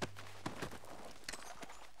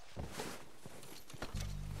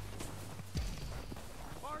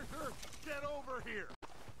 Arthur, get over here.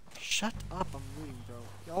 Shut up, I'm looting, bro.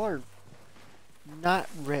 Y'all are not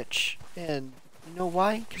rich. And you know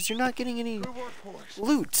why? Because you're not getting any Good work, boys.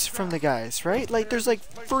 loot from the guys, right? Like, there's like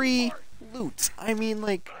free loot. I mean,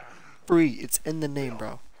 like, free. It's in the name,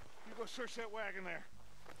 bro. You go search that wagon there.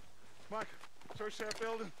 Mike, search that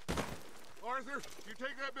building. Arthur, you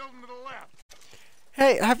take that building to the left.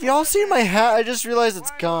 Hey, have y'all seen my hat? I just realized it's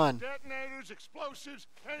Find gone. Detonators, explosives,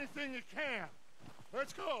 anything you can.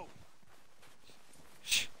 Let's go.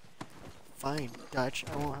 Shh. Fine, Dutch.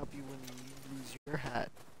 I won't help you when you lose your hat.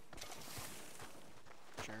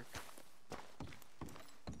 Jerk.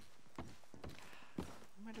 What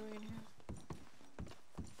am I doing in here?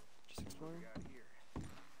 Just exploring.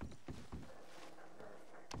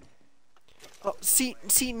 Oh, see,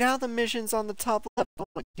 now the mission's on the top left. Oh,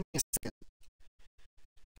 give me a second.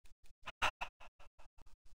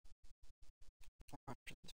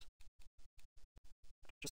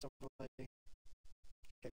 Just don't go like.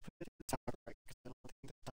 Okay, put it in the top right, because I don't think the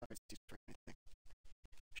top right's used for anything.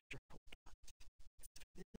 Sure, hold on.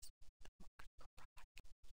 If it is, then we're gonna go right.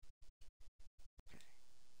 Okay,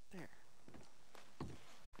 there.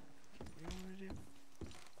 Okay, what do you want to do?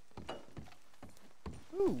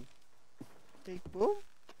 Ooh! Big boom?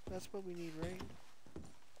 That's what we need, right?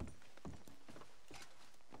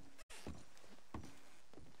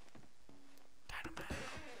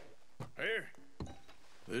 Here.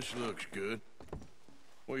 This looks good.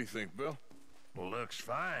 What do you think, Bill? Looks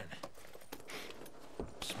fine.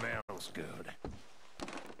 Smells good.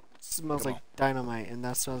 Smells Come like dynamite, and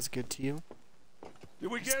that smells good to you? Did we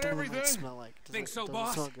What get does everything? dynamite smell like? Does Think it, so, does it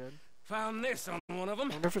boss? smell good? Found this on one of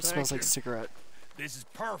them. I wonder if it Thank smells like you. a cigarette. This is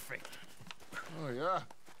perfect. Oh, yeah.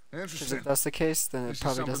 Because Interesting. if that's the case, then it This is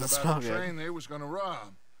probably something doesn't about smell the good. train they was gonna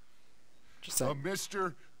rob. Just saying.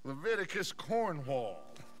 Mr. Leviticus Cornwall.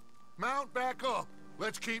 Mount back up.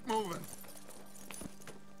 Let's keep moving.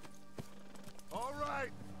 All right,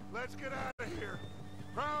 let's get out of here.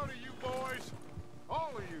 Proud of you boys.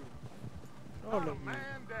 All of you. Not a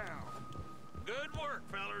man down. Good work,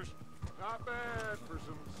 fellers. Not bad for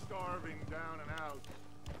some starving down and outs.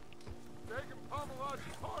 They can pummel us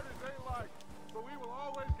as hard as they like, but we will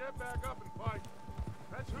always get back up and fight.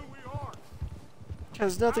 That's who we are.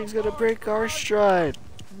 Because nothing's gonna break our stride.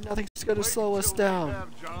 Nothing's gonna slow us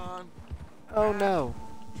down. Oh no.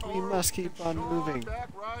 We must keep on moving. Back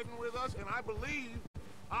riding with us, and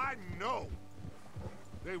I know,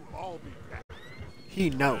 they will all be back. He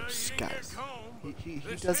knows, guys. He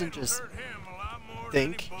doesn't just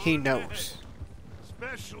think, he knows.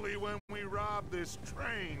 Especially when we rob this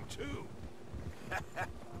train, too.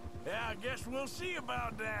 Yeah, I guess we'll see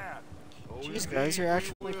about that. Jeez, guys, you're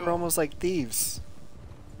acting like we're almost like thieves.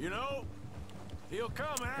 You know, he'll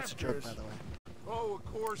come That's a after joke, us. by the way. Oh, of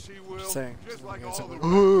course he will. Just saying. Just like You guys all are the like,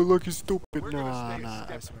 oh, look, he's stupid. We're gonna Nah, stay a I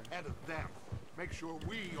step swear. ahead of them. Make sure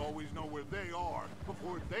we always know where they are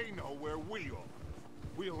before they know where we are.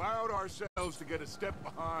 We allowed ourselves to get a step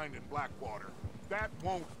behind in Blackwater. That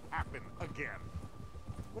won't happen again.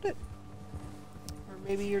 Would it? Or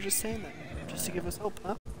maybe you're just saying that just to give us hope,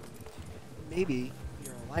 huh? Maybe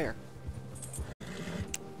you're a liar.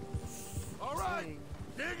 All right,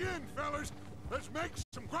 dig in, fellas. Let's make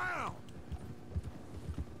some ground.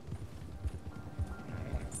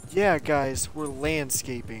 Yeah, guys, we're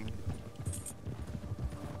landscaping.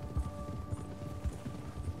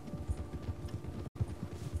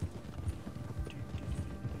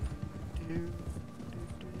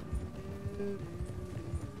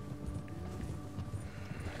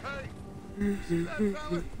 Hey, you see that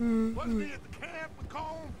fella? Wasn't he at the camp with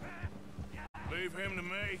Colm? Leave him to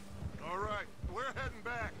me. All right, we're heading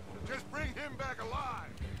back. Just bring him back alive.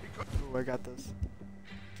 Ooh, I got this.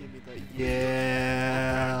 Give me the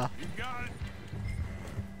yeah. You got it.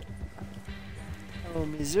 Oh,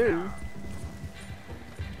 Mizu.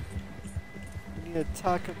 We need to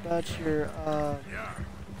talk about your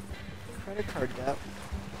credit card debt.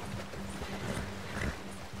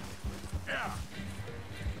 Yeah.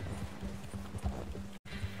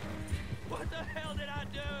 What the hell did I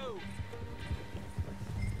do?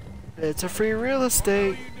 It's a free real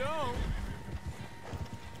estate. You don't.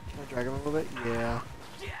 Can I drag him a little bit? Yeah.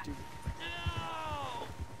 Dude. No!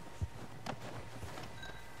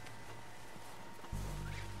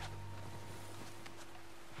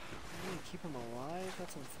 I need to keep him alive?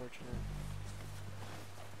 That's unfortunate.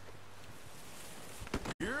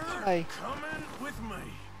 You're Hi. coming with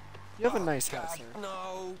me. You have a nice house, sir.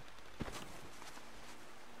 No.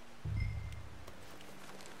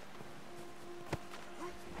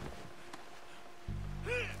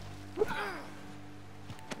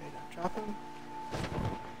 Okay, now drop him.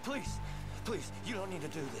 Please, please, you don't need to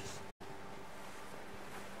do this.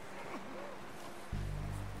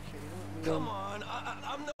 Okay, you know what, we Come don't- on,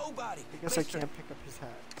 I'm nobody. I guess I can't pick up his hat,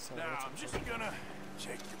 so Now, that's I'm just unfortunate. gonna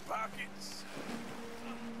check your pockets.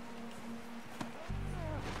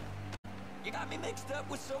 You got me mixed up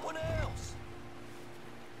with someone else.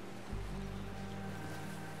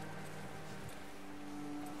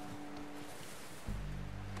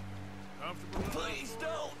 Comfortable? Please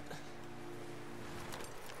don't.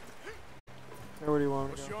 Where do you want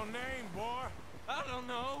me to What's go? your name, boy? I don't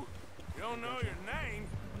know. You don't know your name?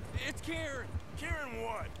 It's Kieran. Kieran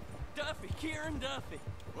what? Duffy, Kieran Duffy.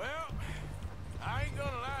 Well, I ain't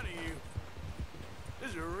gonna lie to you.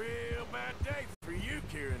 This is a real bad day for you,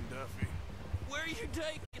 Kieran Duffy. Where are you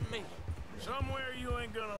taking me? Somewhere you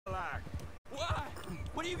ain't gonna like. Why?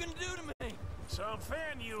 What are you gonna do to me?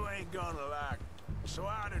 Something you ain't gonna like. So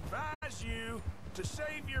I'd advise you to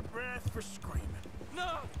save your breath for screaming.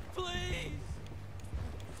 No, please.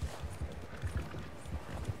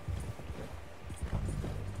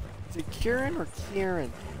 Is it Kieran or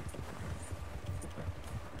Kieran?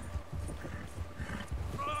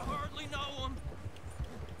 I hardly know him.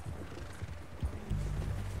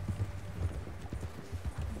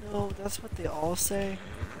 No, that's what they all say.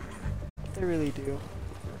 They really do.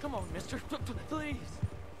 Come on, mister. Please.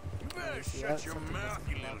 You better see shut that? your Something mouth, doesn't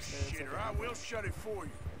you come little upstairs, shit, or I something will shut it for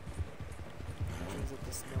you. Is it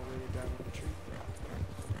the snow way down in the tree?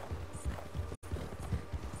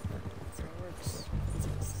 That's how it works.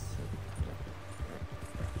 Physics.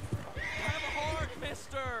 Have a heart,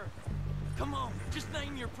 mister. Come on, just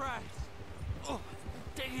name your price. Oh,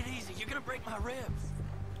 take it easy. You're gonna break my ribs.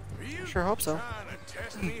 Are you Sure hope so. trying to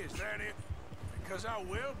test me? Is that it? because I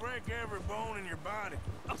will break every bone in your body.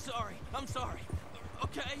 I'm sorry. I'm sorry.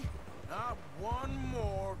 Okay? Not one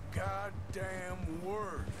more goddamn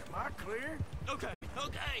word. Am I clear? Okay.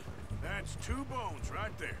 Okay. That's 2 bones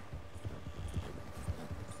right there.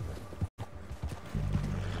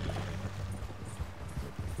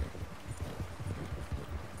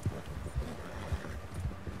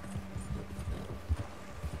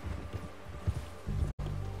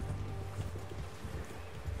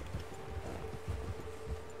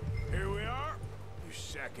 Here we are, you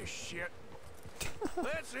sack of shit.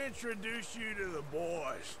 Let's introduce you to the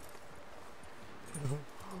boys.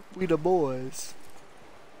 We the boys.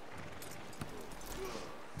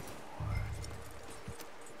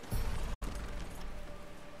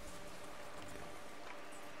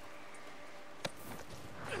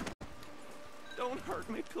 Don't hurt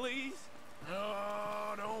me, please.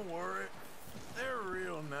 Oh, don't worry. They're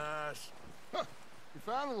real nice. Huh. You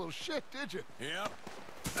found a little shit, did you? Yep.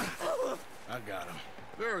 I got him.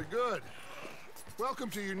 Very good. Welcome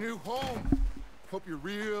to your new home. Hope you're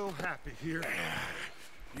real happy here.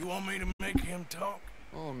 You want me to make him talk?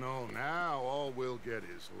 Oh, no, now all we'll get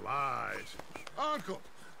is lies. Uncle,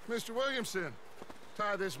 Mr. Williamson,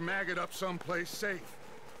 tie this maggot up someplace safe.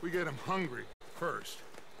 We get him hungry first.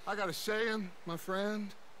 I got a saying, my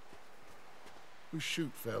friend. We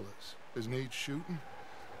shoot fellas as need shooting,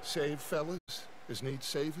 save fellas as need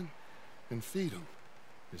saving, and feed 'em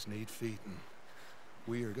as need feeding.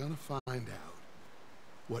 We are gonna find out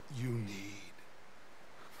what you need.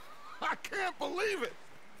 I can't believe it!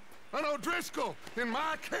 An O'Driscoll in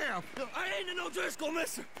my camp! I ain't an O'Driscoll,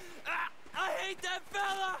 mister! I hate that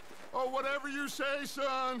fella! Oh, whatever you say,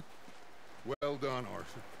 son. Well done,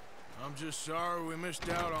 Arthur. I'm just sorry we missed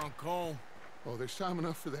out on Cole. Oh, there's time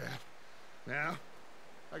enough for that. Now,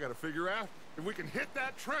 I gotta figure out if we can hit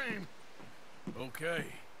that train. Okay.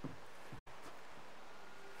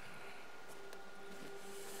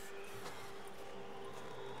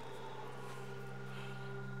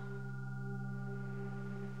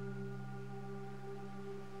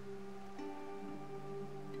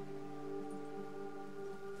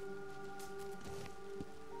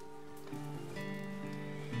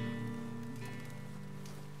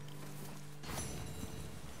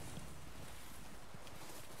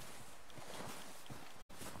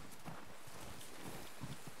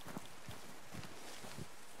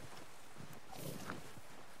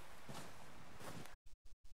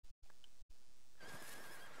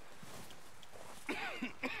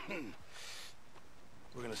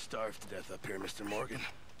 We're gonna starve to death up here, Mr. Morgan.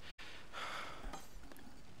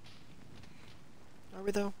 Are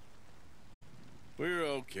we though? We're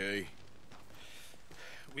okay.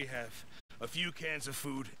 We have a few cans of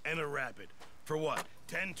food and a rabbit. For what,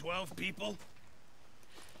 10, 12 people?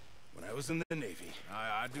 When I was in the Navy.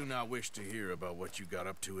 I do not wish to hear about what you got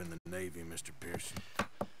up to in the Navy, Mr. Pearson.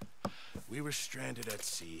 We were stranded at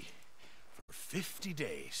sea for 50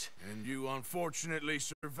 days. And you unfortunately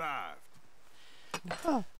survived.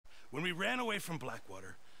 Huh. When we ran away from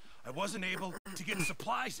Blackwater, I wasn't able to get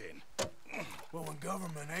supplies in. Well, when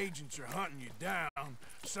government agents are hunting you down,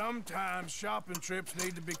 sometimes shopping trips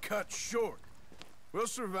need to be cut short. We'll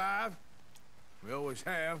survive. We always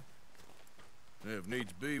have. If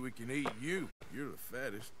needs be, we can eat you. You're the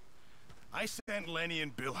fattest. I sent Lenny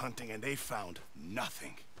and Bill hunting, and they found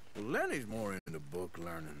nothing. Well, Lenny's more into book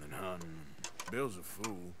learning than hunting. Bill's a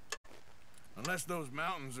fool. Unless those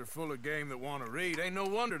mountains are full of game that want to read, ain't no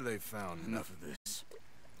wonder they found Enough of this.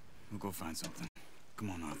 We'll go find something. Come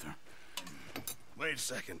on, Arthur. Wait a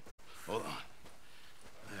second. Hold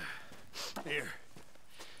on. Here.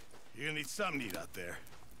 You're gonna need something to eat out there.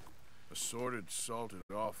 Assorted, salted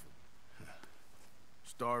offal.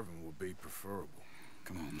 Starving will be preferable.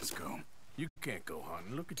 Come on, let's go. You can't go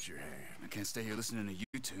hunting. Look at your hand. I can't stay here listening to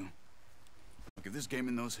you two. Look, if there's game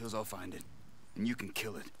in those hills, I'll find it. And you can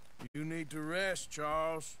kill it. You need to rest,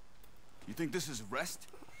 Charles. You think this is rest?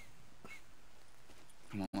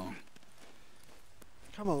 Come along.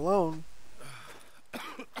 Come alone.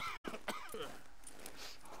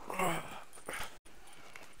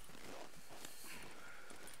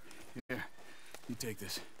 Here, you take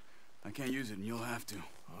this. I can't use it, and you'll have to.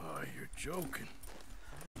 Oh, you're joking.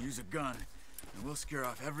 Use a gun, and we'll scare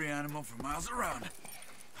off every animal for miles around.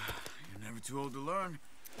 You're never too old to learn,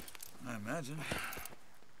 I imagine.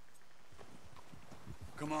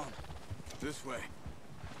 Come on, this way.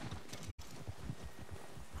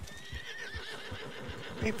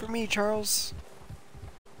 Wait for me, Charles.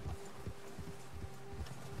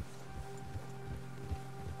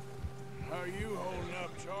 How are you holding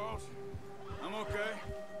up, Charles? I'm okay,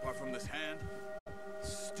 apart from this hand.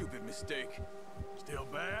 Stupid mistake. Still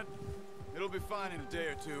bad? It'll be fine in a day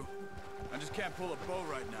or two. I just can't pull a bow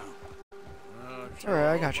right now. All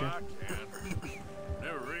right, I got you.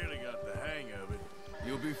 Never really got the hang of it.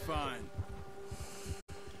 You'll be fine.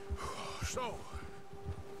 So,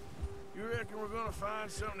 you reckon we're gonna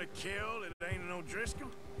find something to kill that ain't no Driscoll?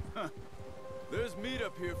 Huh. There's meat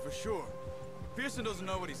up here for sure. Pearson doesn't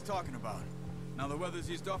know what he's talking about. Now the weather's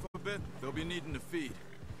eased off a bit, they'll be needing to feed.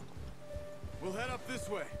 We'll head up this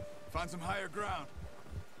way, find some higher ground.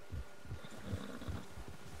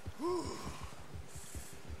 Whew.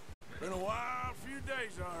 Been a wild few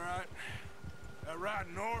days, all right. That ride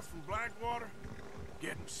north from Blackwater,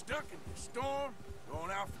 getting stuck in the storm,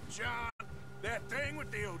 going out for John, that thing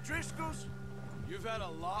with the O'Driscolls. You've had a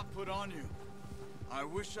lot put on you. I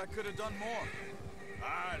wish I could have done more.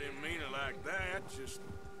 I didn't mean it like that, just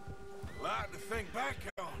a lot to think back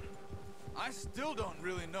on. I still don't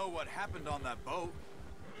really know what happened on that boat.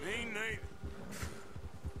 Me neither.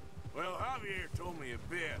 Well, Javier told me a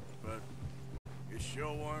bit, but it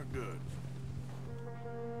sure weren't good.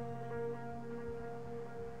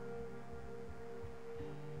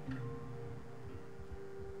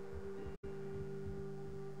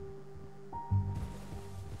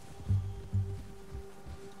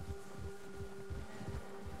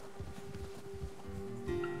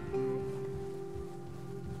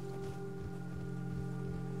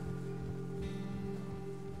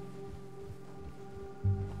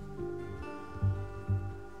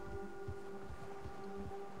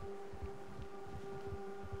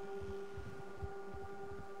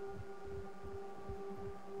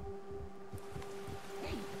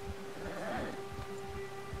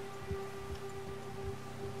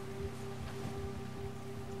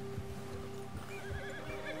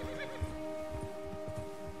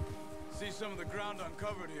 See some of the ground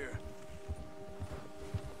uncovered here.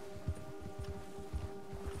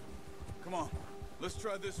 Come on, let's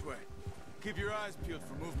try this way. Keep your eyes peeled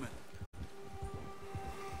for movement.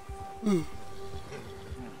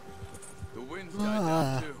 The wind's died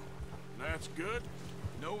down too. That's good.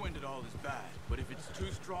 No wind at all is bad, but if it's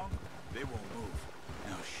too strong, they won't move.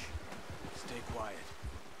 Now shh, stay quiet.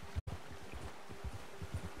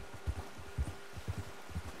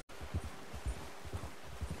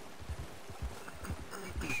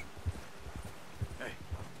 Hey,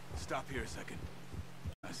 stop here a second.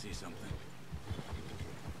 I see something.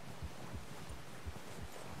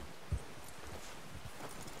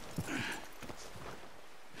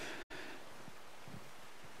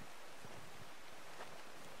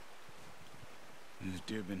 There's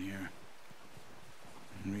deer been here.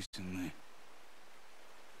 Recently.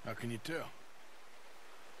 How can you tell?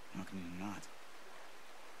 How can you not?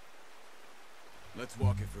 Let's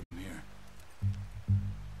walk it from here.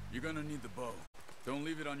 You're gonna need the bow. Don't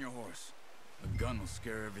leave it on your horse. A gun will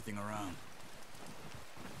scare everything around.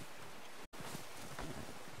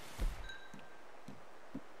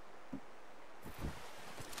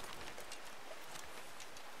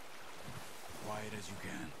 Quiet as you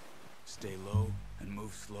can. Stay low and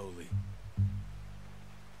move slowly.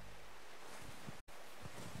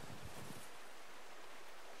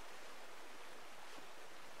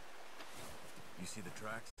 You see the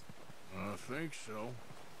tracks? I think so.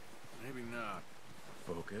 Maybe not.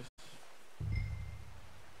 Focus.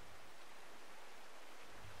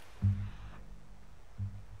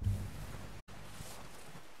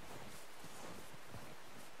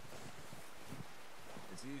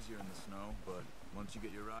 It's easier in the snow, but once you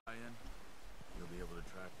get your eye in, you'll be able to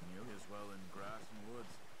track nearly as well in grass and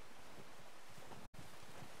woods.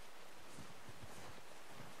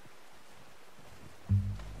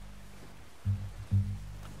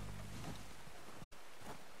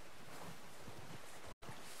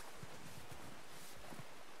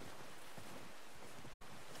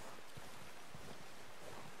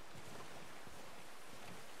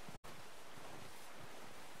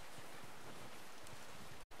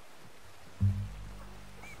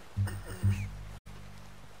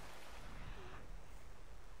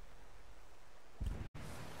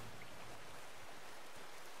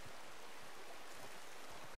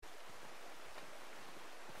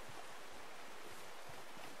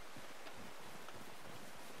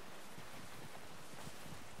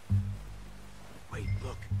 Wait,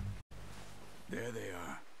 look. There they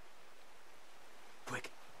are.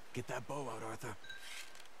 Quick, get that bow out, Arthur.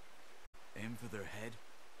 Aim for their head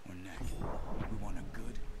or neck. We want a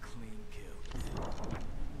good, clean kill.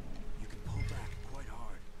 You can pull back quite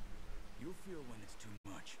hard. You'll feel when it's too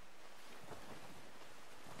much.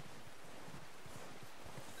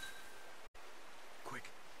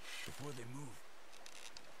 Quick, before they move.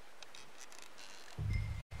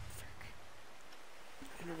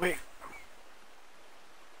 Wait.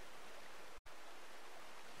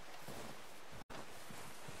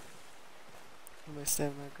 my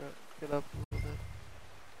stamina get up a little bit.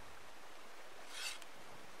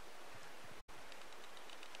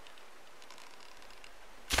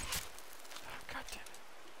 God damn it.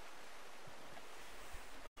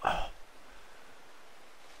 Oh.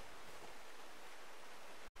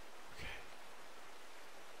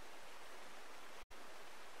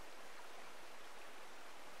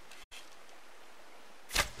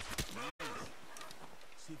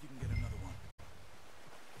 See if you can get another one.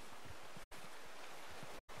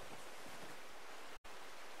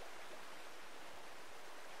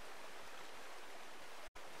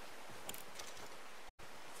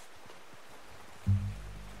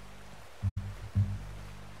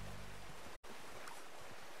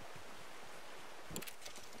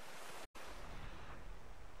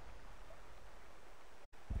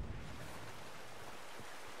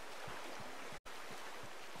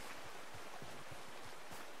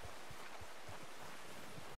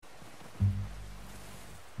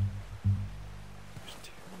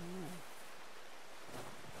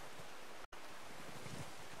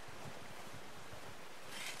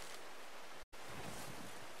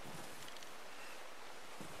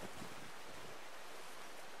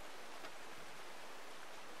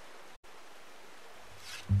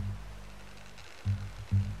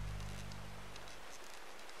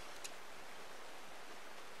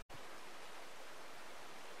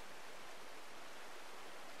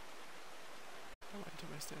 Until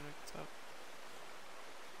my stamina gets up.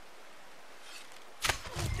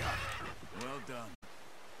 Well done.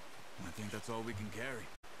 I think that's all we can carry.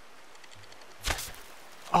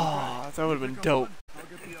 Oh, that would have been dope. I'll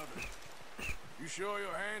get the other. You sure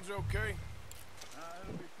your hand's okay?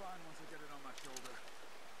 It'll be fine once I get it on my shoulder.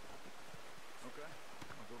 Okay,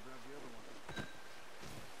 I'll go grab the other one.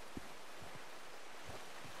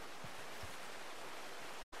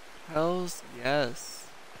 Hells yes.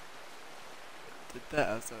 Did that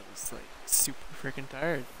as I was like super freaking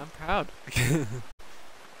tired. I'm proud.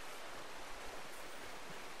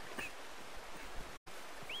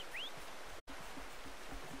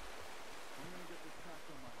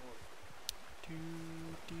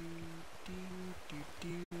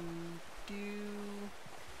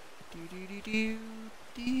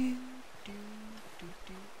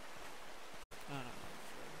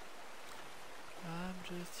 I'm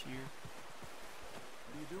just here.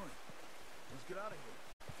 What are you doing? Let's get out of here.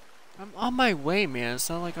 I'm on my way, man. It's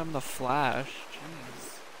not like I'm the Flash.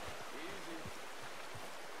 Jeez.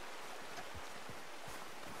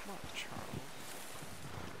 Come on, Charles.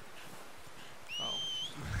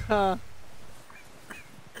 Oh.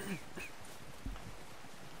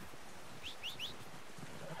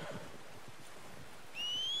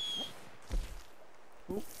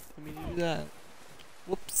 Oop, let me do that.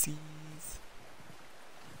 Whoopsies.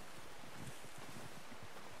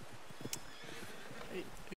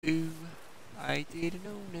 Ooh, I didn't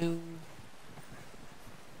know.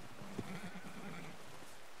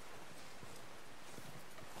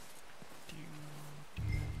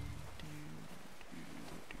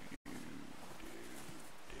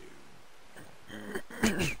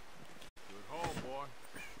 Good haul, boy.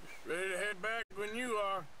 Ready to head back when you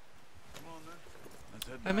are. Come on, then. Let's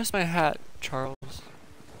head I back. miss my hat, Charles.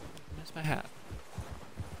 I miss my hat.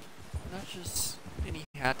 Not just any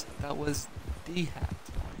hat, that was the hat.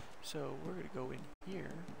 So we're gonna go in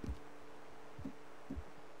here.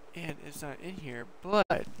 And it's not in here,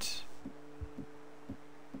 but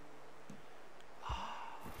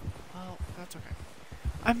well, that's okay.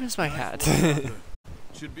 I miss my hat.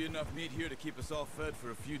 Should be enough meat here to keep us all fed for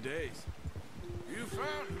a few days. You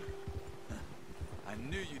found it. I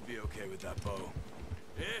knew you'd be okay with that bow.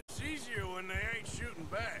 It's easier when they ain't shooting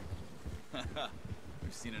back.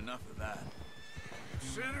 We've seen enough of that.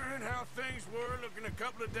 Considering how things were looking a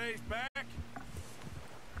couple of days back,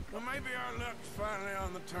 well, maybe our luck's finally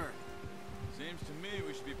on the turn. Seems to me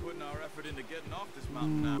we should be putting our effort into getting off this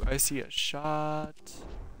mountain Ooh, now. I see a shot.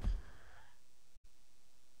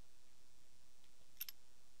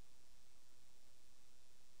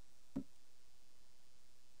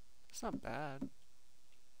 It's not bad.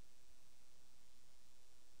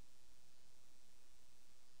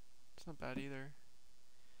 It's not bad either.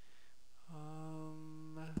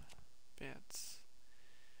 Advance.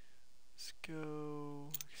 Let's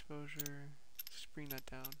go exposure. Let's bring that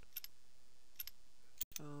down.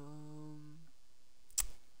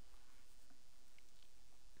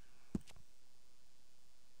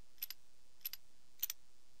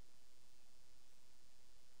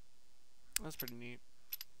 That's pretty neat.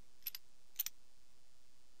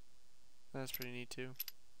 That's pretty neat too.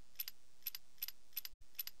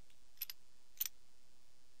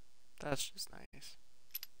 That's just nice.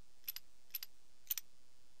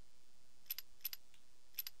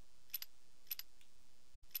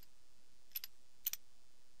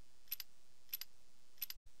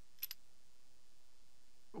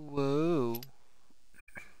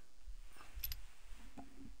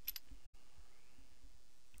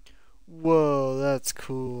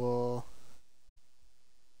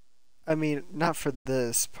 I mean, not for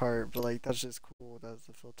this part, but like that's just cool. That's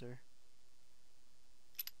the filter.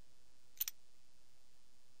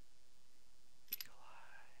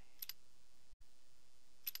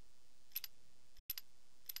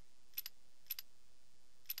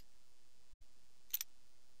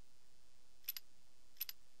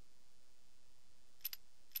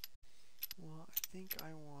 Well, I think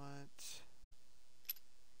I want...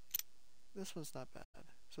 This one's not bad.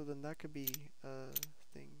 So then that could be a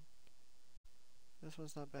thing. This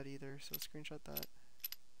one's not bad either, so screenshot that.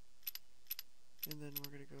 And then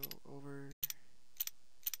we're gonna go over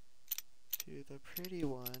to the pretty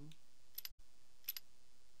one.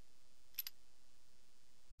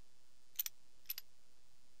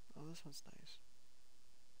 Oh, this one's nice.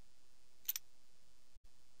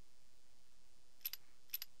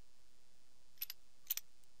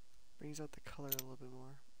 Brings out the color a little bit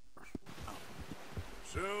more.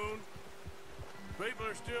 Soon. People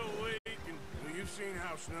are still weak, and well, you've seen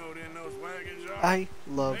how snowed in those wagons are. I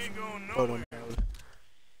love They ain't going photo nowhere. mode.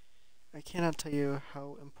 I cannot tell you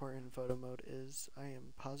how important photo mode is. I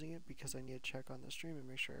am pausing it because I need to check on the stream and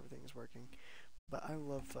make sure everything is working. But I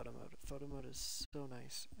love photo mode. Photo mode is so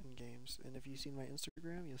nice in games. And if you've seen my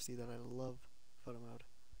Instagram, you'll see that I love photo mode.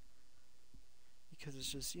 Because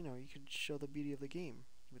it's just, you know, you can show the beauty of the game.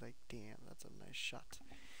 You'll be like, damn, that's a nice shot.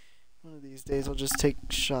 One of these days I'll just take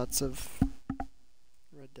shots of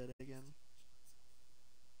Red Dead again.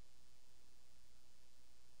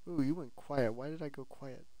 Ooh, you went quiet. Why did I go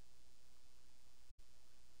quiet?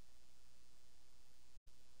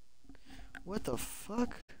 What the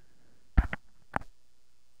fuck?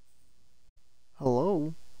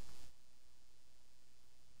 Hello?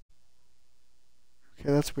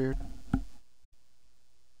 Okay, that's weird.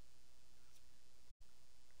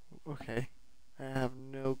 Okay. I have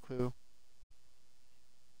no clue.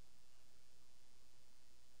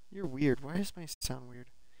 You're weird. Why is my sound weird?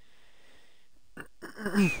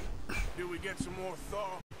 Do we get some more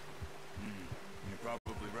thaw? You're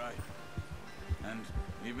probably right. And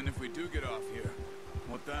even if we do get off here,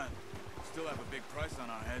 what then? Still have a big price on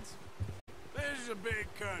our heads. This is a big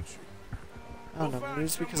country. I don't know, maybe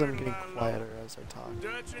it's because I'm getting quieter as I talk.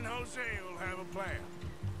 Dutch and Jose will have a plan.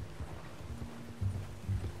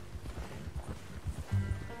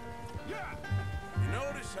 You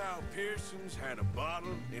notice how Pearson's had a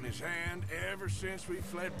bottle in his hand ever since we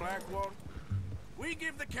fled Blackwater? We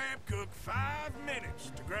give the camp cook 5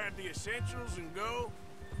 minutes to grab the essentials and go,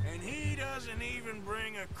 and he doesn't even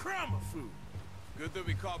bring a crumb of food. Good that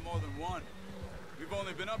we caught more than one. We've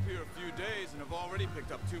only been up here a few days and have already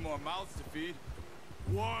picked up 2 more mouths to feed.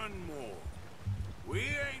 1 more. We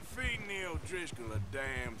ain't feeding the O'Driscoll a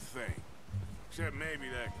damn thing. Except maybe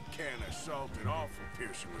that can of salted offal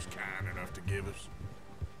Pearson was kind enough to give us.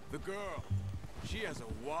 The girl. She has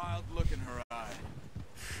a wild look in her eye.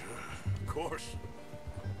 Of course.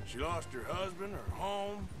 She lost her husband, her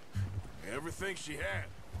home, everything she had.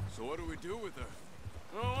 So what do we do with her?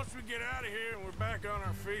 Well, once we get out of here and we're back on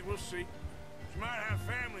our feet, we'll see. She might have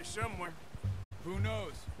family somewhere. Who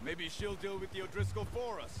knows? Maybe she'll deal with the O'Driscoll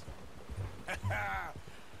for us.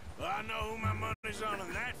 Well, I know who my money's on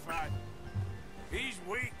in that fight. He's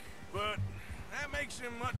weak, but that makes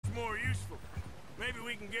him much more useful. Maybe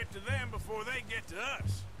we can get to them before they get to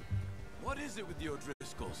us. What is it with the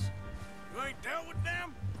O'Driscolls? You ain't dealt with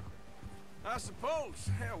them? I suppose.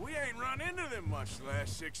 Hell, we ain't run into them much the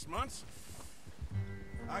last 6 months.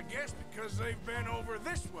 I guess because they've been over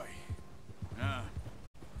this way. Yeah.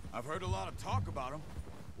 I've heard a lot of talk about them.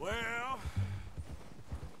 Well,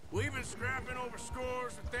 we've been scrapping over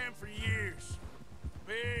scores with them for years.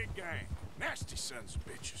 Big gang. Nasty sons of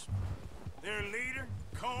bitches. Their leader,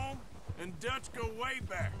 Combe, and Dutch go way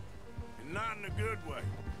back. And not in a good way.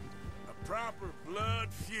 A proper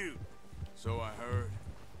blood feud. So I heard.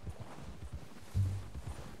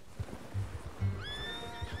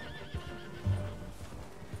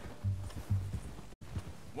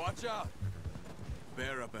 Watch out!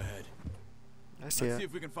 Bear up ahead. I see Let's it. see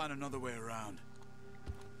if we can find another way around.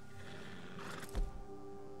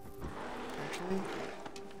 Actually,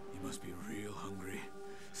 You must be real hungry.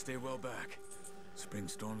 Stay well back. Spring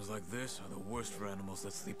storms like this are the worst for animals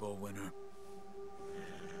that sleep all winter.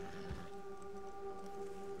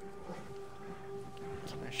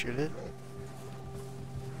 can I shoot it?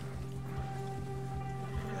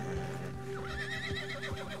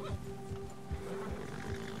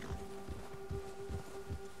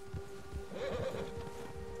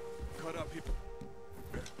 Cut up here.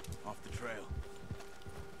 Off the trail.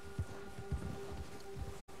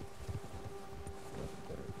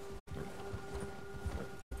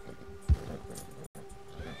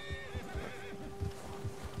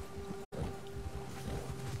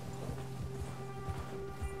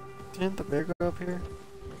 Didn't the bear go up here?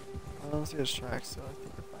 I don't see his tracks, so I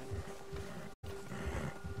think we're fine.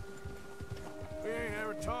 We ain't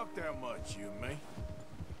ever talked that much, you and me.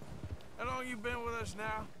 How long you been with us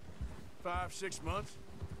now? 5, 6 months?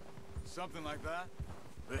 Something like that?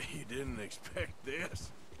 But you didn't expect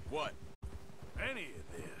this. What? Any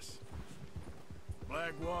of this.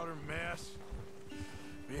 Blackwater mess.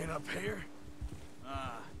 Being up here.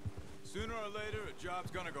 Sooner or later, a job's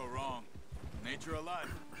gonna go wrong. Nature of life.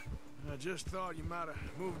 I just thought you might have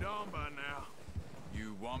moved on by now.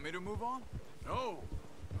 You want me to move on? No.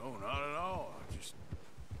 No, not at all.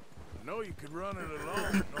 I know you could run it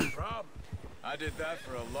alone, no problem. I did that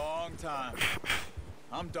for a long time.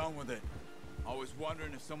 I'm done with it. Always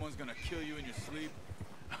wondering if someone's gonna kill you in your sleep.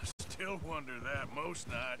 I still wonder that most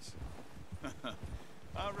nights.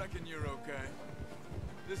 I reckon you're okay.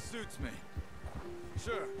 This suits me.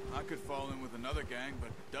 Sure, I could fall in with another gang, but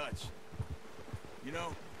Dutch... You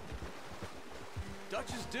know,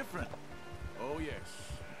 Dutch is different. Oh,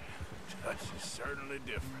 yes. Dutch is certainly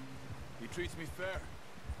different. He treats me fair.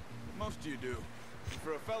 Most of you do. And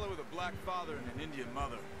for a fellow with a black father and an Indian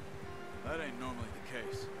mother, that ain't normally the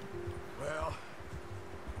case. Well,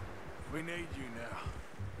 we need you now.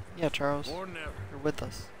 Yeah, Charles. More than ever. You're with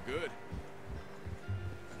us. Good.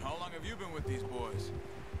 And how long have you been with these boys?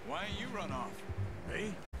 Why ain't you run off?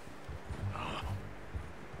 Me? Oh,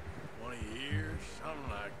 20 years, something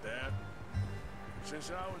like that.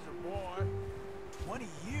 Since I was a boy. 20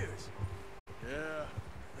 years? Yeah.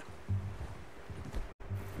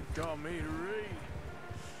 He taught me to read.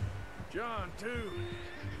 John, too.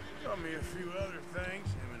 Taught me a few other things,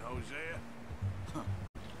 him and Hosea.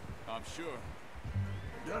 I'm sure.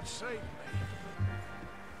 Dutch saved me.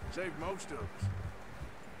 Saved most of us.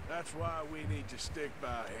 That's why we need to stick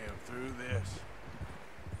by him through this.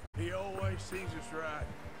 He always sees us right.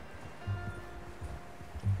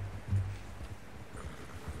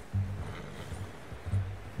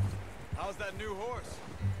 How's that new horse?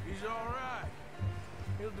 He's all right.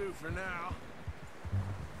 He'll do for now.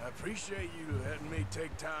 I appreciate you letting me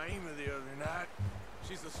take Taima the other night.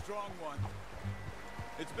 She's a strong one.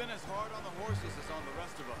 It's been as hard on the horses as on the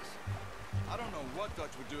rest of us. I don't know what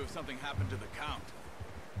Dutch would do if something happened to the Count.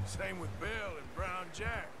 Same with Bill and Brown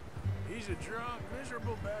Jack. He's a drunk,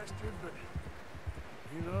 miserable bastard, but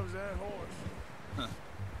he loves that horse.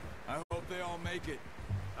 I hope they all make it.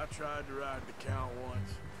 I tried to ride the Count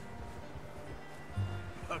once.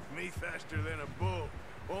 Bucked me faster than a bull.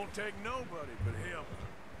 Won't take nobody but him.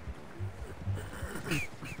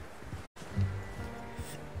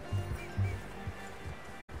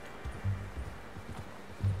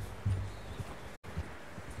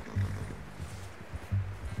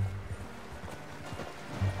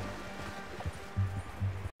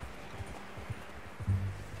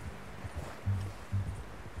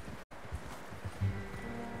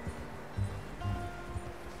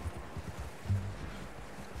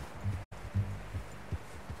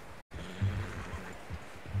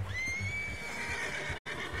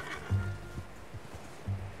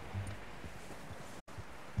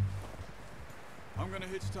 I'm gonna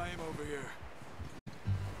hitch Taima over here.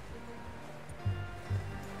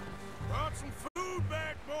 Brought some food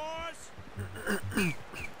back, boys!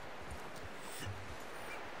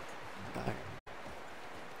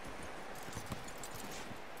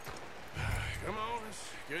 Come on, let's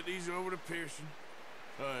get these over to Pearson.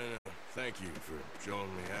 And thank you for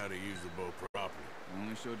showing me how to use the bow properly. I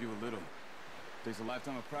only showed you a little. Takes a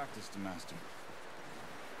lifetime of practice to master.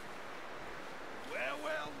 Well,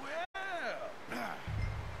 well, well!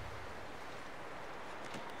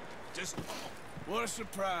 Just... What a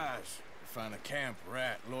surprise. To find a camp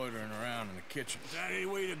rat loitering around in the kitchen. Is that any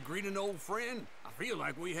way to greet an old friend? I feel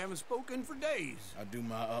like we haven't spoken for days. I do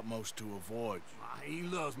my utmost to avoid you. He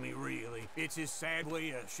loves me, really. It's his sad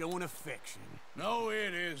way of showing affection. No,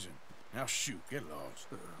 it isn't. Now shoot, get lost.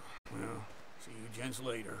 Well, see you gents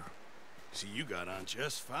later. See, you got on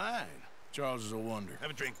just fine. Charles is a wonder.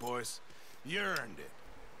 Have a drink, boys. You earned it.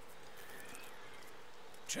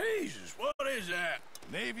 Jesus, what is that?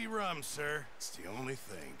 Navy rum, sir. It's the only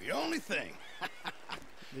thing. The only thing.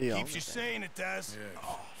 The Keeps you sane, it does.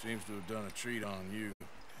 Yeah, seems to have done a treat on you.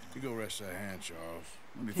 You go rest that hand, Charles.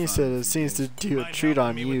 He said it seems to do a treat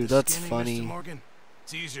on you. That's funny. Mr. Morgan?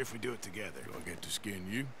 It's easier if we do it together. Do I get to skin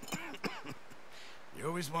you? You're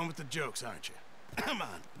always one with the jokes, aren't you? Come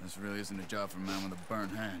on. This really isn't a job for a man with a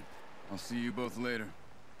burnt hand. I'll see you both later.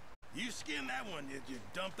 You skinned that one you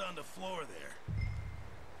dumped on the floor there.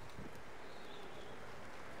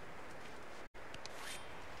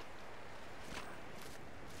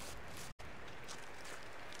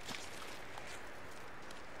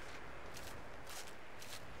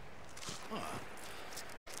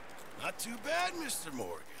 too bad, Mr.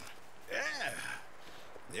 Morgan. Yeah.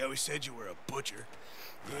 They always said you were a butcher.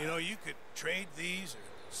 You know, you could trade these or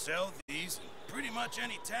sell these in pretty much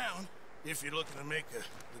any town, if you're looking to make a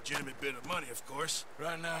legitimate bit of money, of course.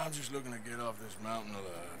 Right now, I'm just looking to get off this mountain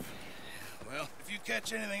alive. Well, if you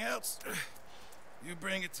catch anything else, you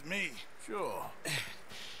bring it to me. Sure.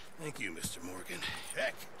 Thank you, Mr. Morgan.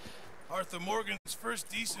 Heck, Arthur Morgan's first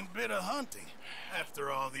decent bit of hunting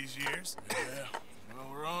after all these years. Yeah, well,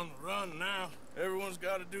 we're on the run now. Everyone's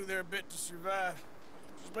got to do their bit to survive.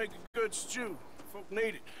 Just make a good stew. Folk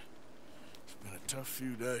need it. It's been a tough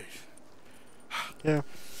few days. Yeah.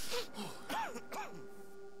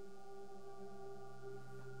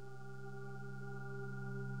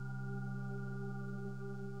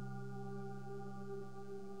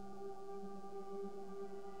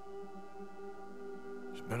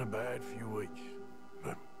 It's been a bad few weeks,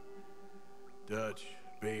 but Dutch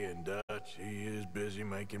being Dutch, he is busy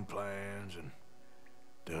making plans, and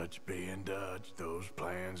Dutch being Dutch, those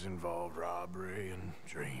plans involve robbery and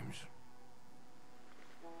dreams.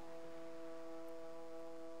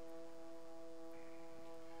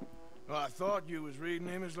 Well, I thought you was reading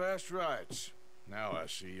him his last rites. Now I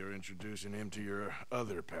see you're introducing him to your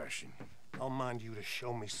other passion. I'll mind you to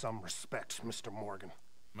show me some respect, Mr. Morgan.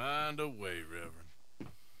 Mind away, Reverend.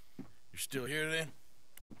 You're still here, then?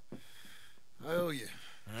 I owe you.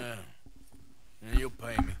 Yeah. And you'll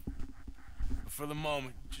pay me. But for the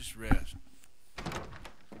moment, just rest.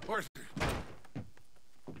 Arthur,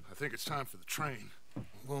 I think it's time for the train.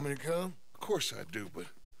 Want me to come? Of course I do, but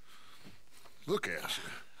look at you.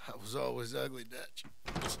 I was always ugly, Dutch.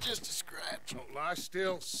 It's just a scratch. Don't lie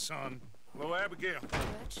still, son. Hello, Abigail.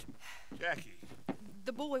 Dutch, Jackie.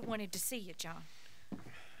 the boy wanted to see you, John.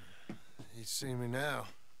 He's seen me now.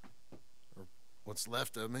 Or what's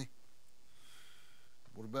left of me.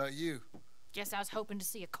 What about you? Guess I was hoping to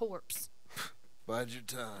see a corpse. Bide your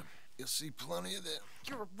time. You'll see plenty of them.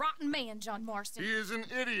 You're a rotten man, John Marston. He is an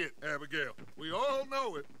idiot, Abigail. We all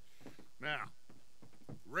know it. Now,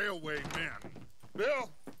 railway men. Bill,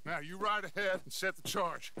 now you ride ahead and set the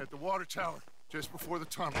charge at the water tower just before the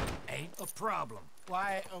tunnel. Ain't a problem.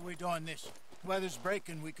 Why are we doing this? Weather's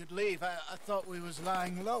breaking. We could leave. I thought we was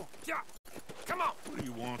lying low. Yeah, come on. What do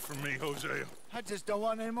you want from me, Hosea? I just don't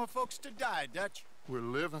want any more folks to die, Dutch. We're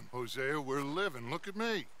living, Hosea. We're living. Look at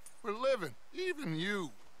me. We're living. Even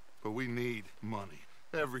you. But we need money.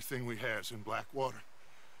 Everything we have's in Blackwater.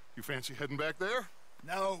 You fancy heading back there?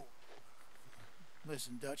 No.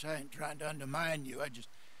 Listen, Dutch, I ain't trying to undermine you. I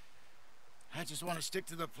just want to stick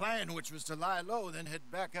to the plan, which was to lie low, then head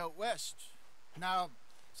back out west. Now,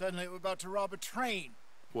 suddenly we're about to rob a train.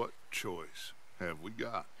 What choice have we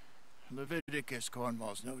got? Leviticus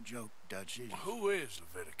Cornwall's no joke, Dutch. Who is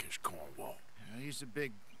Leviticus Cornwall? He's a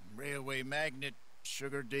big railway magnate,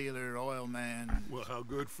 sugar dealer, oil man. Well, how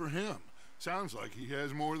good for him. Sounds like he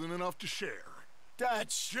has more than enough to share.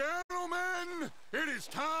 Dutch! Gentlemen, it is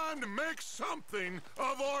time to make something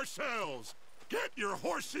of ourselves. Get your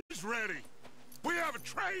horses ready. We have a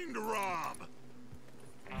train to rob.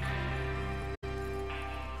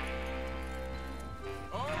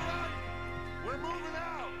 All right, we're moving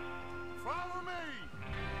out. Follow me.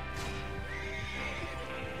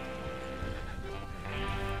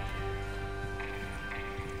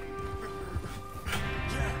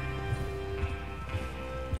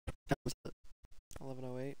 That was it.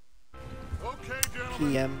 11:08 Okay,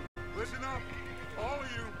 gentlemen. p.m. Listen up, all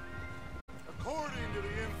of you. According to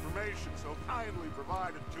the information so kindly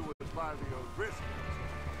provided to us by the O'Driscolls,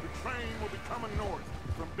 the train will be coming north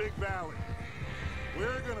from Big Valley.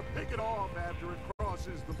 We're gonna pick it off after it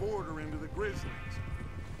crosses the border into the Grizzlies.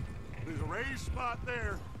 There's a raised spot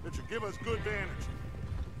there that should give us good vantage.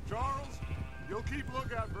 Charles, you'll keep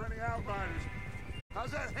lookout for any outriders.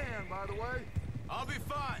 How's that hand, by the way? I'll be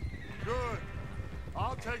fine. Good.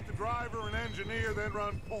 I'll take the driver and engineer, then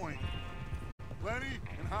run point. Lenny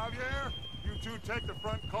and Javier, you two take the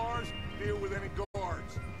front cars, deal with any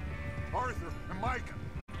guards. Arthur and Micah,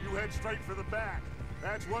 you head straight for the back.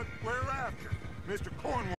 That's what we're after. Mr.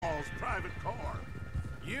 Cornwall's private car.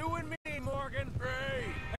 You and me, Morgan.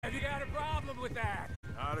 Great. Have you got a problem with that?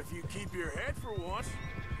 Not if you keep your head for once.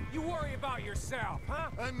 You worry about yourself, huh?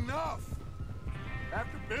 Enough!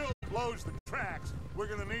 After Bill blows the tracks, we're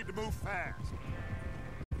gonna need to move fast.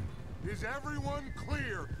 Is everyone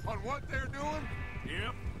clear on what they're doing?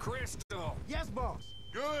 Yep. Crystal. Yes, boss.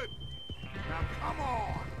 Good. Now come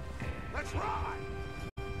on. Let's ride.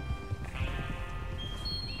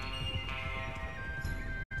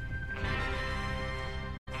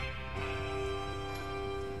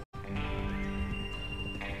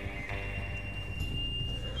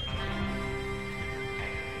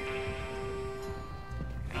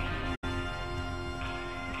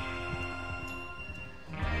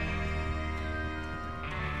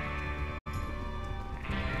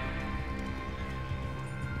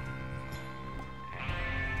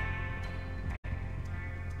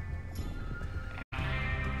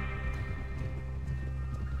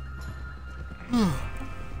 Out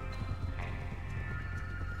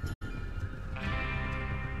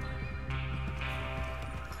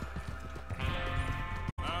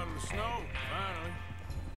of the snow, finally.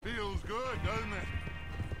 Feels good, doesn't it?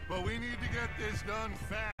 But we need to get this done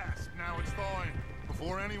fast. Now it's thawing,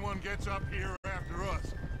 before anyone gets up here after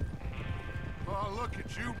us. Oh, look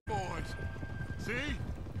at you boys. See?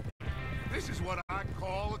 This is what I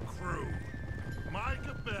call a crew.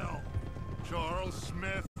 Micah Bell, Charles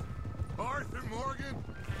Smith, Arthur Morgan,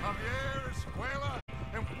 Javier Escuela,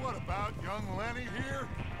 and what about young Lenny here?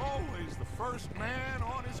 Always the first man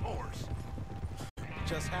on his horse.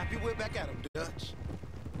 Just happy we're back at him, Dutch.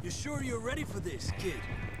 You sure you're ready for this, kid?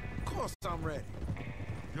 Of course I'm ready.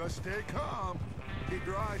 Just stay calm. Keep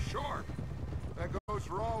your eyes sharp. That goes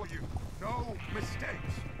for all of you. No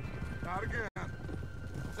mistakes. Not again.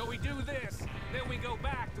 So we do this, then we go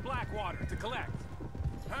back to Blackwater to collect.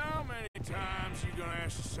 How many times you gonna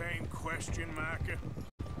ask the same question, Micah?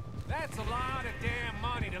 That's a lot of damn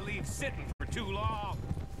money to leave sitting for too long.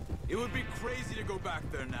 It would be crazy to go back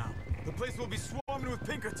there now. The place will be swarming with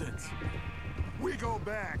Pinkertons. We go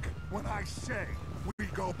back when I say we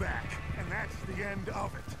go back, and that's the end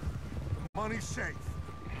of it. The money's safe.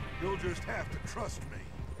 You'll just have to trust me.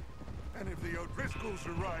 And if the O'Driscolls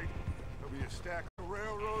are right, there'll be a stack of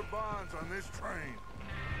railroad bonds on this train.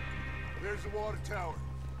 There's the water tower.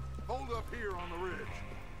 Hold up here on the ridge.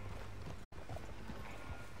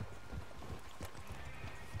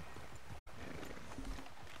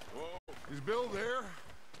 Whoa. Is Bill there?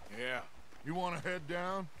 Yeah. You want to head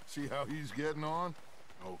down, see how he's getting on?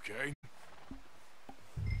 Okay.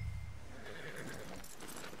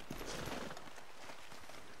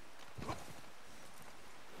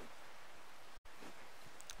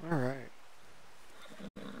 All right.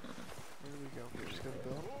 Where do we go? We just go to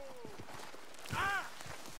Bill.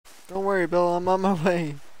 Don't worry, Bill. I'm on my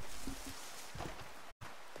way.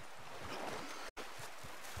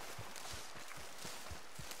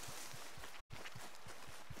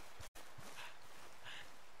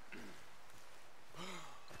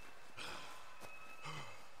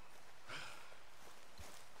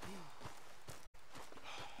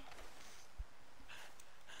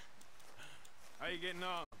 How you getting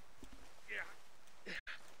on? Yeah.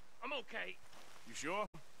 I'm okay. You sure?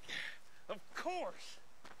 Of course.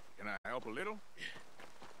 Can I help a little?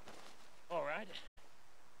 All right.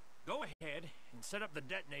 Go ahead and set up the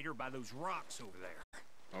detonator by those rocks over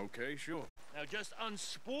there. Okay, sure. Now just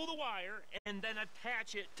unspool the wire and then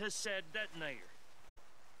attach it to said detonator.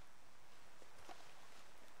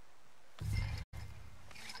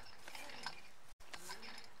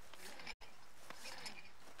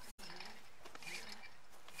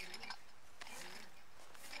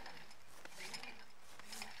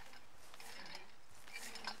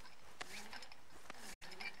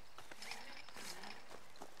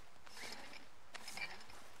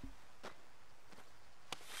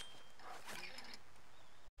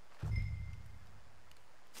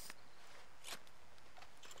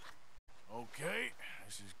 Okay,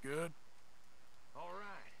 this is good. All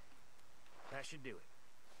right. That should do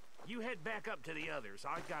it. You head back up to the others.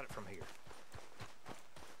 I got it from here.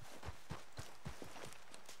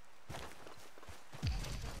 I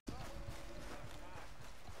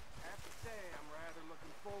have to say, I'm rather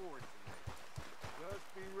looking forward to this. Just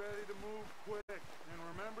be ready to move quick. And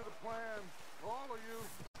remember the plan. All of you.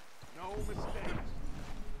 No mistakes.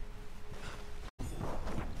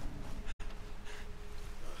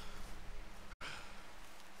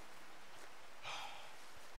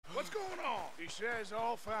 What's going on? He says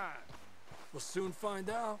all fine. We'll soon find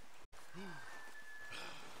out.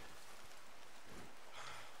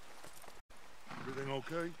 Everything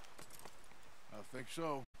okay? I think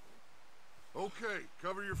so. Okay,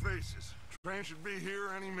 cover your faces. Train should be here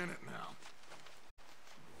any minute now.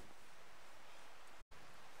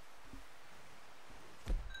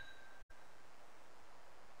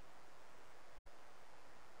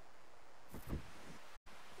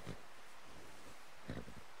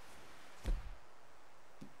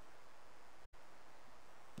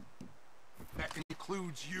 That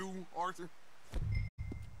includes you, Arthur?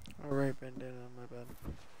 Alright, bandana, my bad.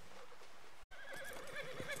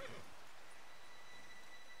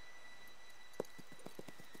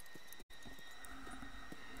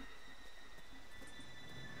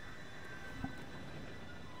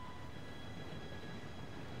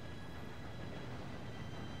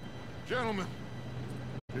 Gentlemen,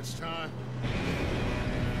 it's time.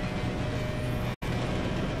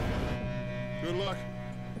 Good luck,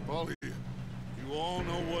 all of you. You all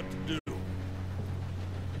know what to do.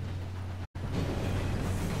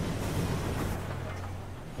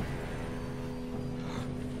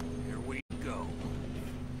 Here we go.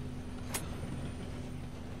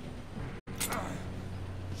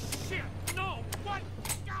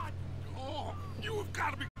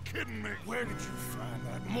 kidding me? Where did you find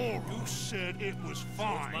that moron? You said it was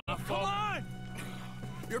fine. Come on!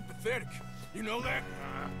 You're pathetic. You know that?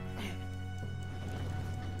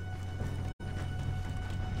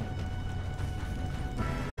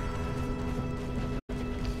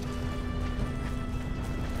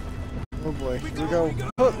 Oh boy, here we go.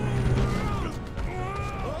 Huh.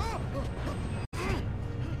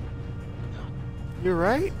 You're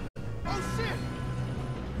right? Oh shit!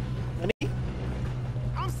 Lenny?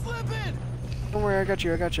 I'm slipping! Don't worry, I got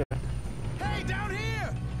you, I got you. Hey, down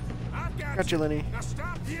here! I've Got you, Lenny. Now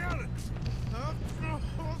stop yelling! Oh,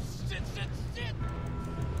 shit! Yeah,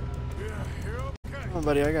 you're okay. Come on,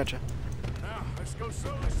 buddy, I got you. Now, let's go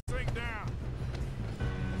slow this thing down.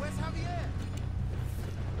 Where's Javier?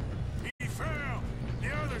 He fell.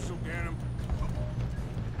 The others will get him.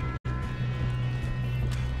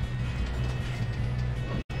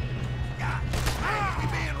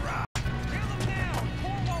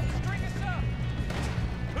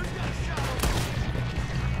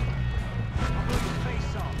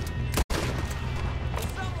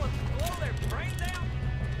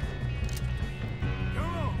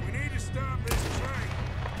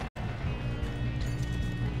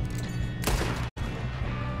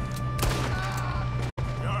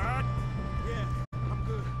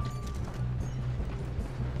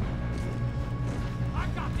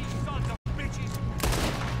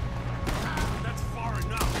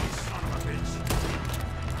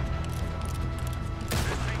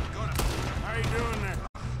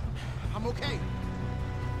 I'm okay.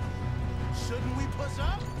 Shouldn't we push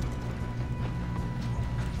up?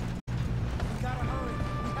 We gotta hurry.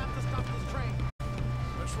 We have to stop this train.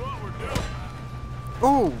 That's what we're doing.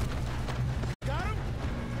 Oh! Got him?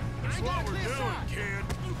 That's what we're doing, kid.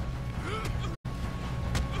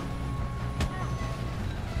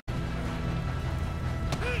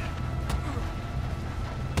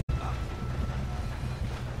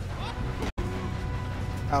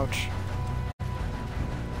 Ouch.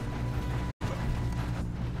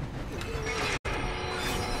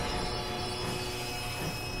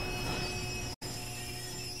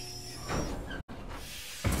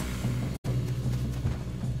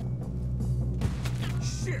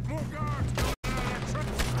 Shit, more guards coming out of that truck.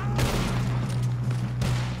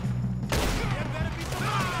 There better be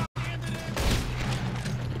somebody at the end of this.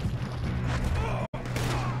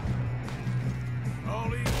 All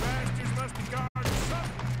these bastards must be guards or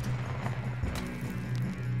something.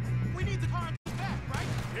 We need the car back, right?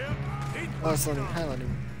 Yep. Oh, it's Lenny. Hi, Lenny.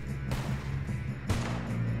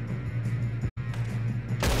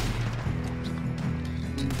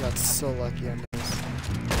 You got so lucky on this.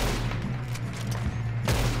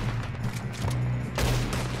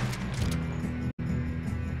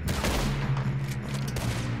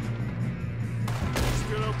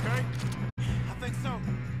 Still okay? I think so.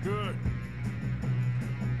 Good.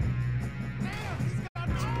 Damn, he's got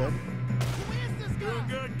no. Good. Who is this guy? Doing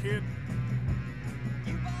good, kid.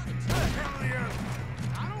 You bought it. Who the hell are the others?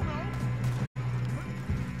 I don't know.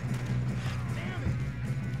 Damn it.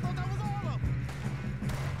 Thought that was all of them.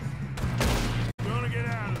 Gonna get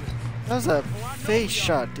out of this. That was a face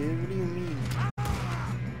shot, dude. What do you mean?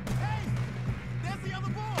 Hey, there's the other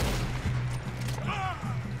boy.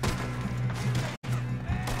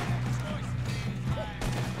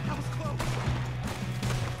 That was close.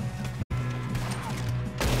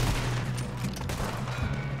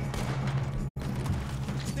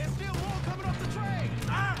 There's still more coming up the train.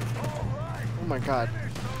 Oh my god.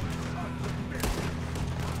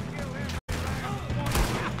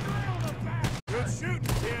 Good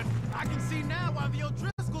shooting, kid. I can see now why the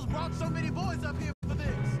O'Driscolls brought so many boys up here for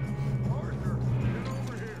this. Arthur, get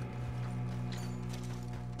over here.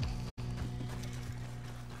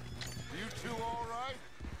 You two all right?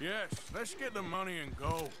 Yes, let's get the money and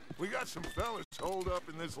go. We got some fellas holed up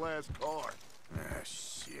in this last car. Ah,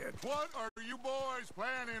 shit. What are you boys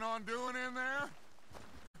planning on doing in there?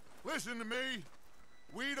 Listen to me.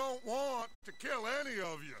 We don't want to kill any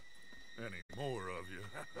of you. Any more of you.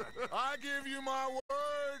 I give you my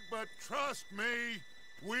word, but trust me,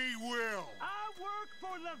 we will. I work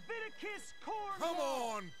for Leviticus Cornwall. Come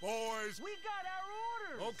on, boys. We got our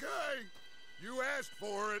orders. Okay. You asked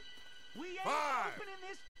for it. We ain't 5, opening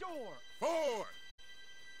this door. 4,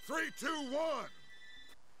 3, 2, 1.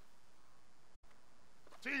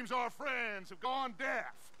 Seems our friends have gone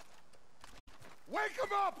deaf. Wake them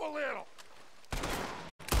up a little.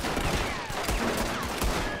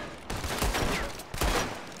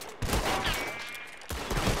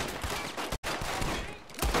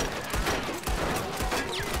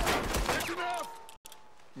 That's enough.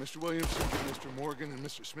 Mr. Williamson, give Mr. Morgan and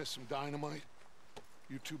Mr. Smith some dynamite.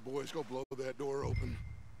 You two boys go blow that door open.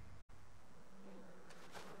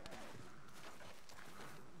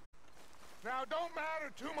 Now, don't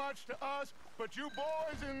matter too much to us, but you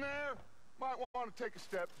boys in there might want to take a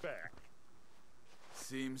step back.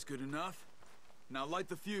 Seems good enough. Now light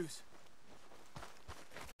the fuse.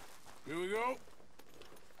 Here we go.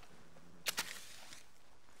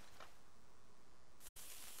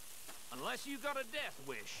 Unless you got a death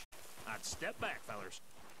wish, I'd step back, fellers.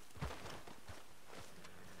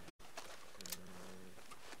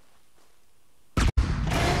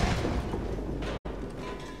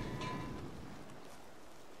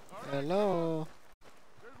 Hello.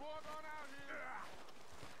 There's war going out here.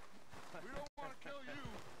 We don't want to kill you.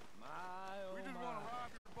 We just want to rob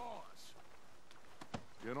your boss.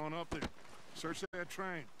 Get on up there. Search that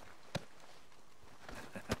train.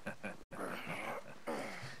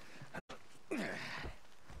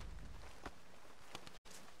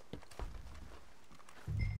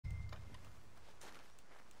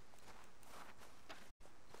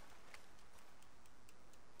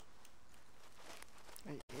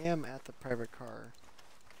 I am at the private car.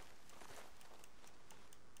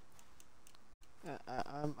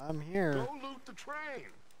 I'm here. Go loot the train.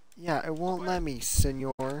 Yeah, it won't let me,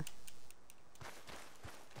 senor. Oh,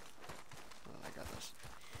 I got this.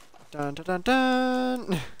 Dun dun dun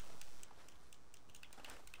dun.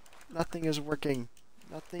 Nothing is working.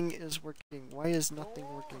 Nothing is working. Why is nothing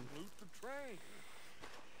working? Loot the train.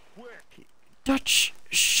 Quick. Dutch,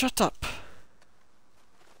 shut up.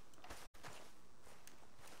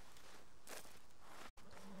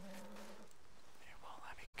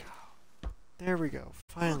 There we go.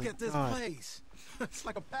 Finally. Look at this God. place. It's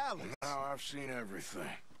like a palace. Now I've seen everything.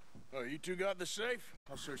 Oh, you two got the safe?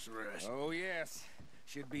 I'll search the rest. Oh, yes.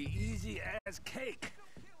 Should be easy as cake.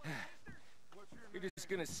 You're just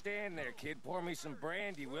gonna stand there, kid. Pour me some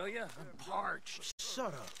brandy, will ya? I'm parched.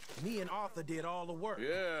 Shut up. Me and Arthur did all the work.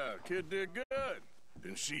 Yeah, kid did good.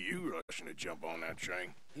 Didn't see you rushing to jump on that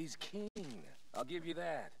train. He's keen. I'll give you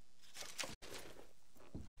that.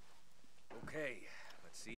 Okay,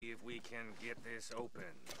 let's see if we can get this open.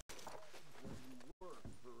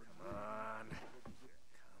 Come on.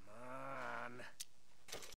 Come on.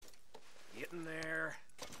 Get in there.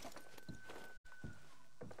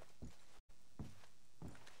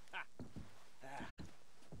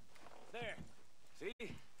 There.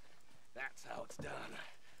 See? That's how it's done.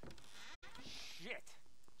 Shit.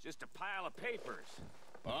 Just a pile of papers.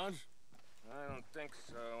 Bonds? I don't think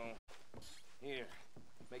so. Here.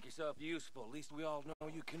 Make yourself useful. At least we all know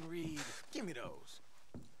you can read. Give me those.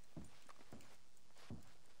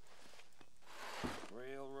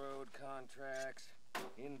 Railroad contracts,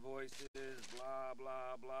 invoices, blah,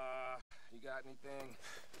 blah, blah. You got anything?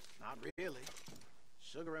 Not really.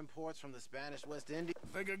 Sugar imports from the Spanish West Indies.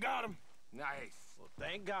 Think I got him. Nice. Well,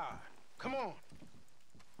 thank God. Come on.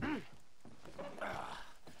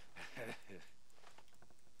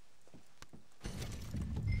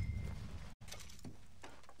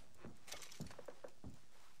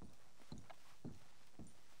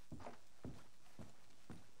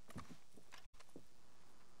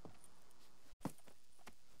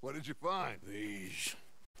 What did you find? These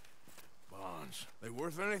bonds. They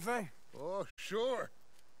worth anything? Oh, sure.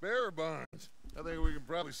 Bearer bonds. I think we can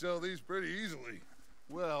probably sell these pretty easily.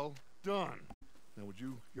 Well done. Now, would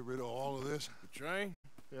you get rid of all of this? The train?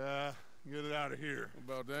 Yeah, get it out of here.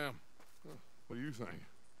 What about them? What do you think?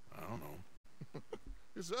 I don't know.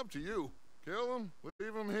 It's up to you. Kill them,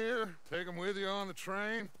 leave them here, take them with you on the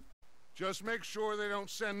train. Just make sure they don't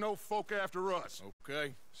send no folk after us.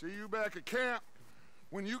 Okay. See you back at camp.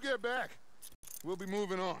 When you get back, we'll be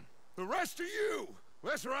moving on. The rest of you,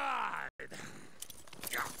 let's ride!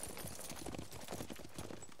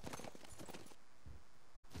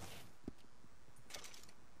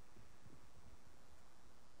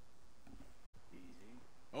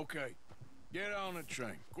 Okay. Get on the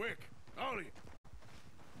train. Quick. All of you.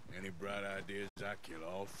 Any bright ideas, I kill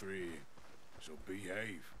all three of you. So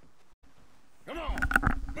behave. Come on!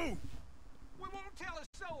 Move! We won't tell a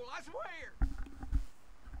soul, I swear!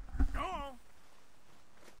 Go on!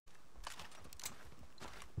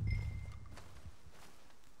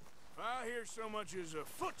 If I hear so much as a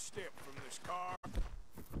footstep from this car,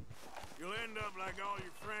 you'll end up like all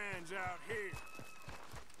your friends out here.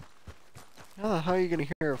 How the hell are you gonna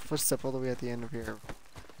hear a footstep all the way at the end of here?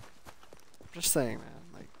 Just saying, man.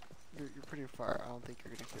 Like, you're pretty far. I don't think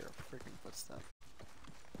you're gonna hear a freaking footstep.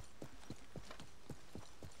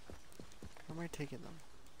 How am I taking them?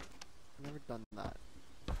 I've never done that.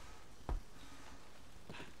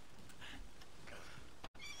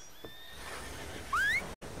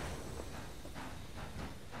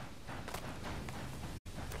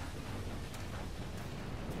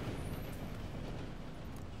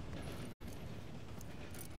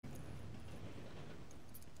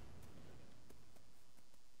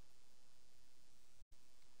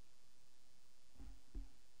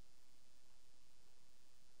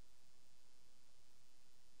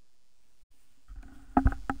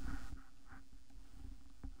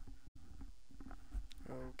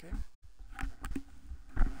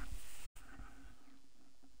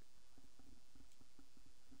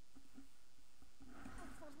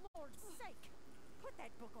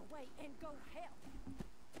 book away and go help.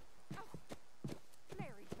 Oh,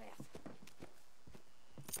 Mary Beth.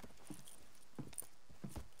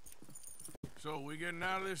 So, we getting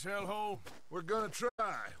out of this hellhole? We're gonna try.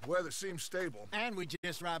 Weather seems stable. And we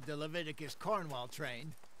just robbed the Leviticus Cornwall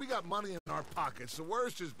train. We got money in our pockets. The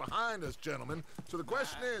worst is behind us, gentlemen. So the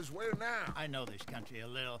question is, where now? I know this country a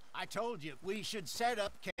little. I told you, we should set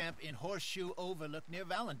up camp in Horseshoe Overlook near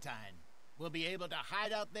Valentine. We'll be able to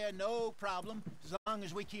hide out there, no problem, as long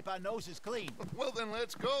as we keep our noses clean. Well, then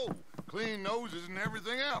let's go. Clean noses and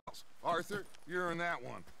everything else. Arthur, you're in that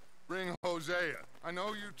one. Bring Hosea. I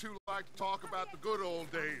know you two like to talk about the good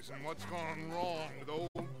old days and what's gone wrong with old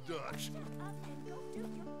Dutch.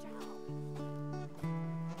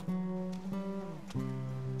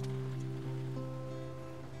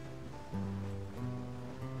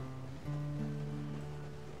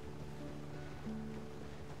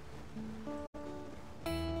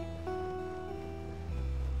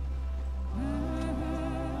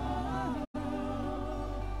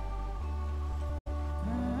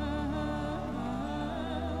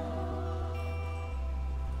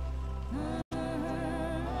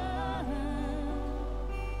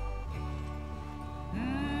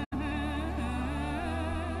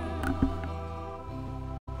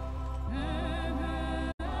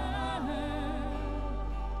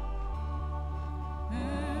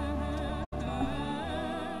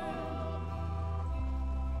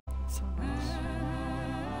 So nice.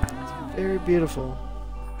 It's very beautiful.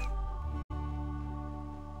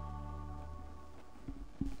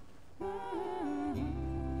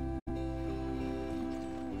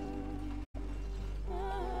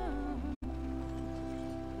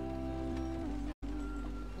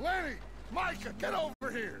 Lenny! Micah, get over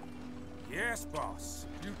here! Yes, boss.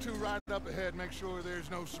 You two ride up ahead, make sure there's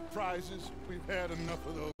no surprises. We've had enough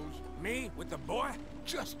of those. Me with the boy?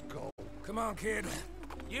 Just go. Come on, kid.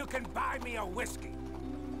 You can buy me a whiskey.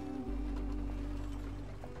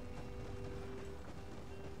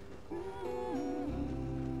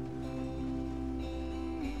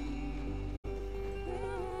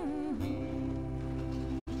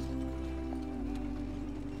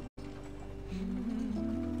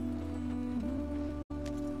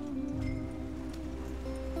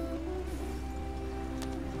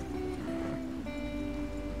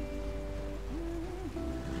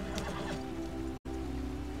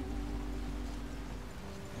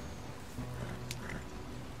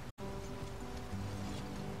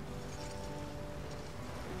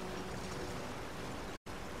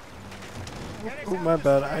 Oh, my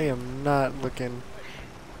bad. I am not looking.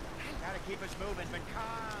 Gotta keep us moving, but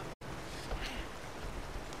calm.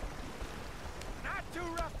 Not too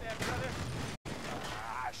rough there, brother.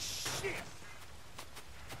 Ah, shit!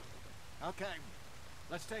 Okay,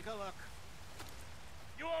 let's take a look.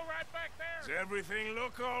 You all right back there? Does everything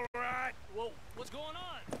look all right? Whoa, what's going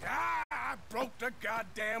on? Ah, I broke the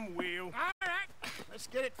goddamn wheel. All right, let's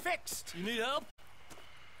get it fixed. You need help?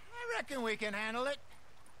 I reckon we can handle it.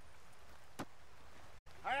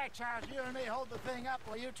 All right, Charles, you and me hold the thing up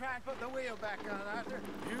while you try and put the wheel back on, Arthur.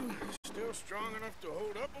 You still strong enough to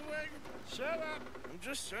hold up a wagon? Shut up. I'm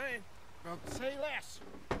just saying. Well, say less.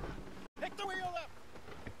 Pick the wheel up.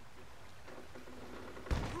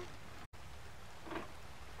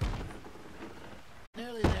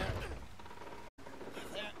 Nearly there.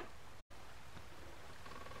 There.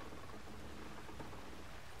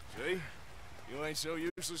 See? You ain't so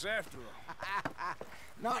useless after all.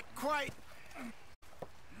 Not quite.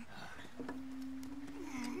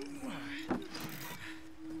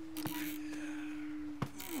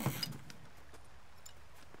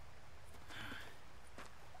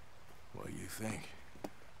 What do you think?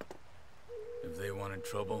 If they wanted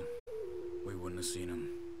trouble, we wouldn't have seen them.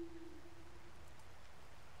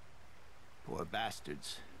 Poor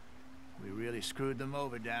bastards. We really screwed them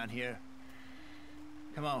over down here.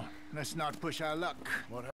 Come on, let's not push our luck.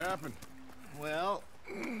 What happened? Well,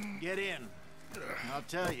 get in. I'll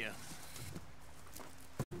tell you.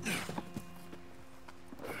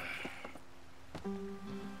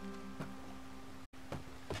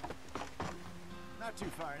 Not too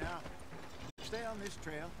far now. Stay on this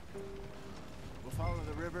trail. We'll follow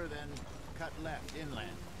the river, then cut left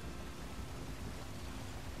inland.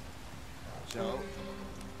 So,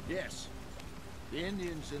 yes, the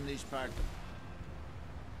Indians in these parts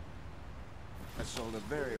have sold a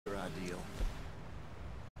very raw deal.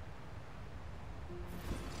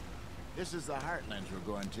 This is the heartlands we're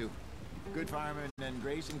going to. Good farming and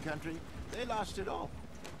grazing country, they lost it all.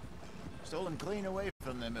 Stolen clean away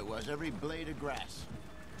from them it was, every blade of grass.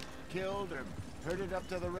 Killed or herded up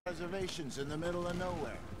to the reservations in the middle of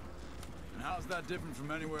nowhere. And how's that different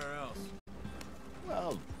from anywhere else?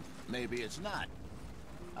 Well, maybe it's not.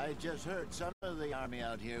 I just heard some of the army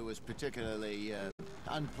out here was particularly,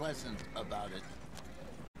 unpleasant about it.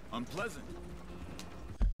 Unpleasant?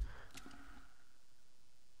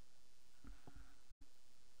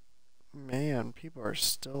 Man, people are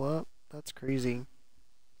still up. That's crazy.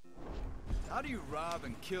 How do you rob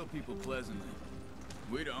and kill people pleasantly?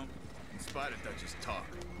 We don't, in spite of Dutch's talk.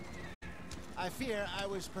 I fear I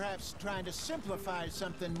was perhaps trying to simplify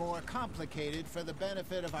something more complicated for the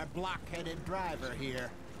benefit of our block-headed driver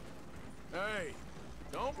here. Hey,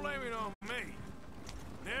 don't blame it on me.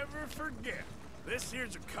 Never forget, this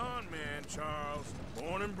here's a con man, Charles,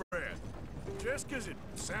 born and bred. Just 'cause it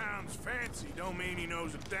sounds fancy don't mean he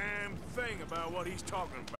knows a damn thing about what he's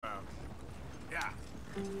talking about. Yeah.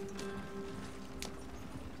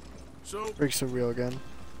 So, Breaks the wheel again.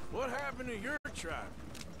 what happened to your tribe?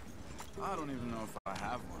 I don't even know if I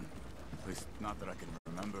have one. At least, not that I can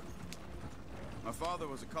remember. My father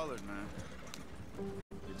was a colored man.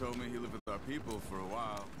 He told me he lived with our people for a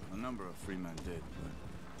while. A number of free men did,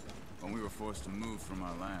 but when we were forced to move from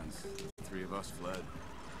our lands, the three of us fled.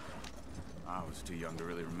 I was too young to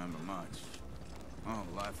really remember much. All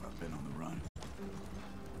life I've been on the run.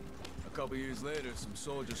 A couple years later, some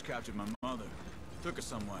soldiers captured my mother. Took her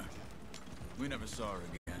somewhere. We never saw her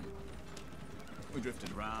again. We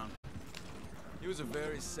drifted around. He was a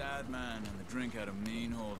very sad man, and the drink had a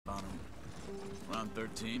mean hold on him. Around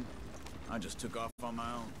 13, I just took off on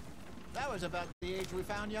my own. That was about the age we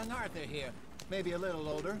found young Arthur here. Maybe a little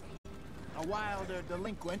older. A wilder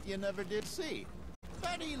delinquent you never did see.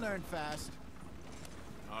 But he learned fast.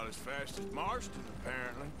 Not as fast as Marston,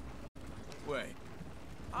 apparently. Wait,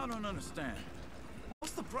 I don't understand.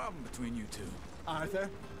 What's the problem between you two? Arthur?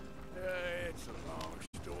 It's a long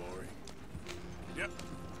story. Yep.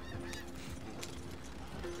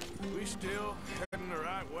 We still heading the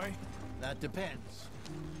right way? That depends.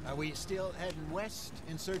 Are we still heading west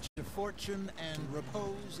in search of fortune and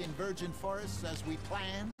repose in virgin forests as we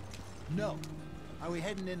planned? No. Are we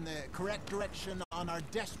heading in the correct direction on our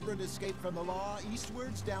desperate escape from the law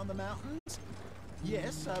eastwards down the mountains?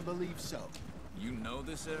 Yes, I believe so. You know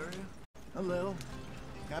this area? A little.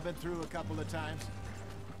 I've been through a couple of times.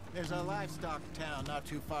 There's a livestock town not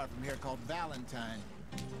too far from here called Valentine.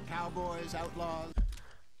 Cowboys, outlaws.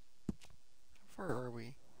 How far are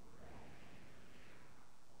we?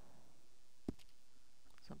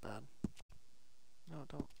 It's not bad. No,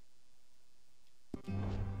 don't.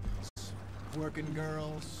 Working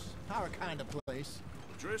girls. Our kind of place.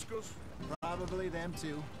 Driscoll's? Probably them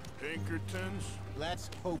too. Pinkertons? Let's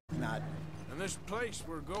hope not. And this place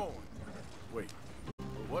we're going. Wait,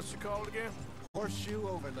 what's it called again? Horseshoe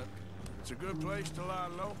Overlook. It's a good place to lie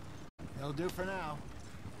low? It'll do for now.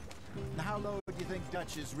 Now, how low do you think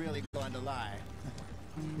Dutch is really going to lie?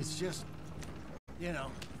 It's just, you know,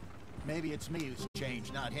 maybe it's me who's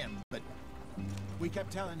changed, not him, but we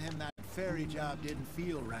kept telling him that ferry job didn't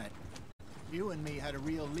feel right. You and me had a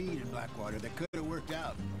real lead in Blackwater that could have worked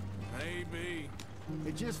out. Maybe.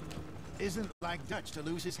 It just isn't like Dutch to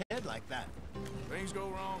lose his head like that. Things go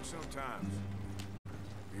wrong sometimes.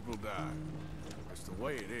 People die. That's the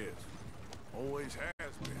way it is. Always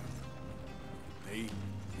has been. Me,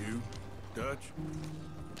 you, Dutch.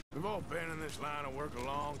 We've all been in this line of work a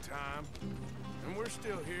long time. And we're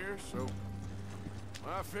still here, so...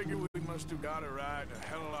 I figure we must have got it right a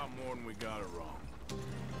hell of a lot more than we got it wrong.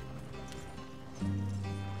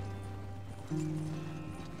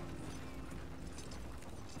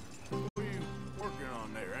 What are you working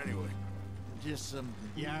on there, anyway? Just some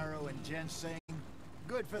yarrow and ginseng.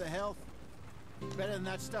 Good for the health. Better than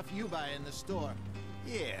that stuff you buy in the store.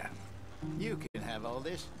 Yeah, you can have all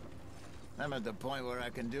this. I'm at the point where I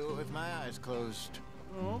can do it with my eyes closed.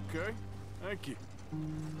 Oh, okay. Thank you.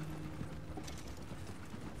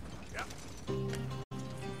 Yeah.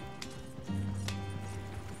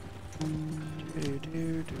 Do,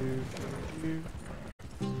 do, do, do, do.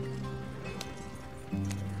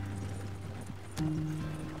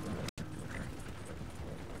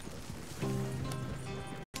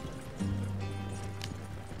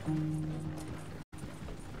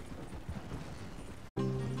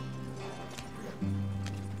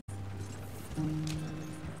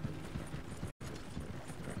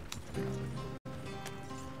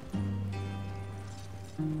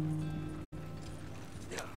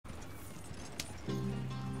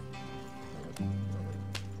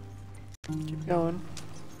 Keep going.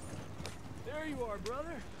 There you are,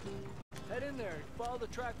 brother. Head in there and follow the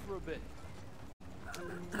track for a bit.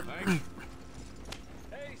 Thanks.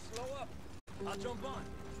 Hey, slow up. I'll jump on.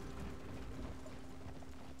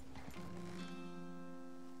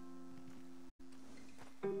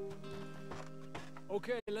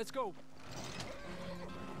 Okay, let's go.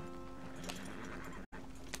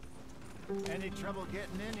 Any trouble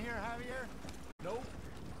getting in here, Javier? Nope.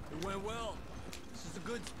 It went well. This is a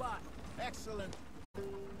good spot. Excellent.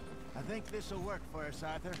 I think this'll work for us,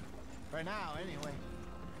 Arthur. For now, anyway.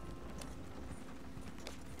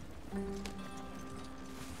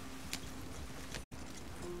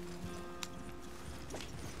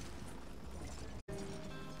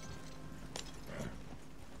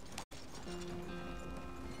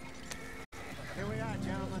 Here we are,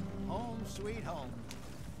 gentlemen. Home sweet home.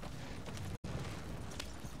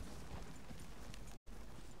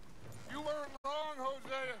 You weren't wrong,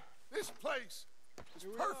 Hosea. This place is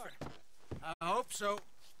perfect. I hope so.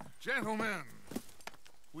 Gentlemen,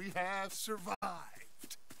 we have survived.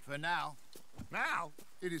 For now. Now,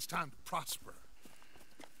 it is time to prosper.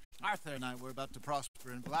 Arthur and I were about to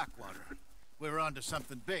prosper in Blackwater. We were onto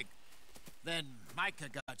something big. Then Micah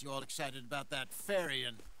got you all excited about that ferry,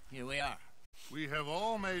 and here we are. We have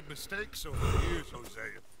all made mistakes over the years,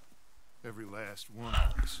 Hosea. Every last one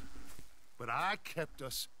of us. But I kept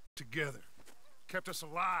us together. Kept us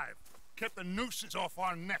alive. Kept the nooses off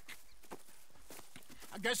our neck.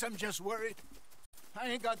 I guess I'm just worried. I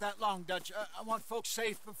ain't got that long, Dutch. I want folks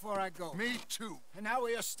safe before I go. Me too. And now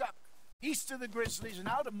we are stuck. East of the Grizzlies and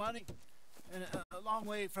out of money. And a long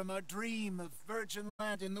way from our dream of virgin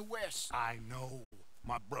land in the west. I know,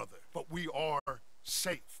 my brother. But we are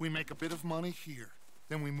safe. We make a bit of money here.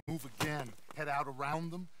 Then we move again. Head out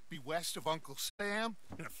around them. Be west of Uncle Sam.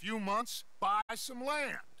 In a few months, buy some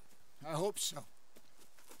land. I hope so.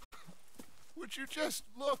 Would you just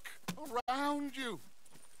look around you?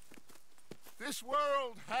 This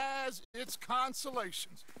world has its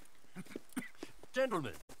consolations.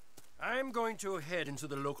 Gentlemen, I'm going to head into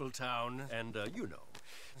the local town and,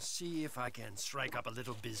 see if I can strike up a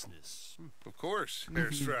little business. Of course,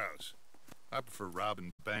 Herr Strauss. I prefer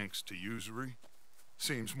robbing banks to usury.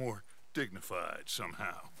 Seems more dignified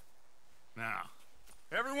somehow. Now,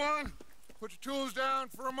 everyone, put your tools down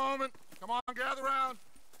for a moment. Come on, gather round.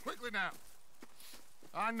 Quickly now.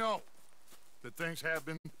 I know that things have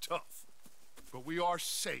been tough, but we are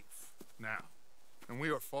safe now, and we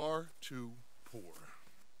are far too poor.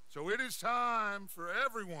 So it is time for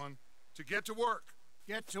everyone to get to work.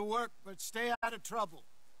 Get to work, but stay out of trouble.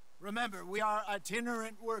 Remember, we are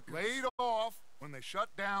itinerant workers. Laid off when they shut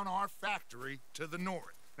down our factory to the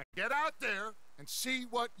north. Now get out there and see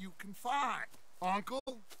what you can find. Uncle,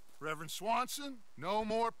 Reverend Swanson, no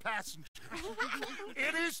more passengers.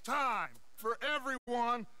 It is time for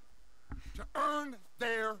everyone to earn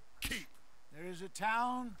their keep. There is a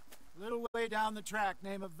town a little way down the track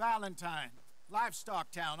named Valentine.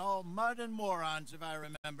 Livestock town, all mud and morons, if I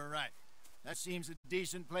remember right. That seems a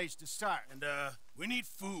decent place to start. And, we need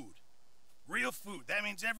food. Real food. That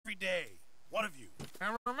means every day. One of you.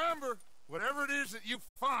 And remember, whatever it is that you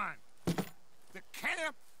find, the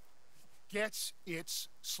camp gets its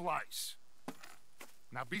slice.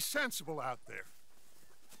 Now be sensible out there.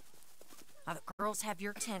 Now the girls have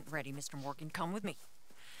your tent ready, Mr. Morgan. Come with me.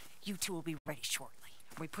 You two will be ready shortly.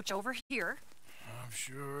 We put you over here. I'm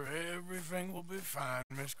sure everything will be fine,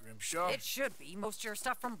 Miss Grimshaw. It should be. Most of your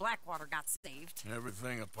stuff from Blackwater got saved.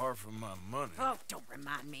 Everything apart from my money. Oh, don't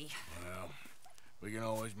remind me. Well, we can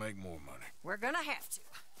always make more money. We're gonna have to.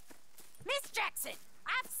 Miss Jackson,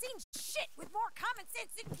 I've seen shit with more common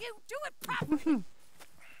sense than you. Do it properly.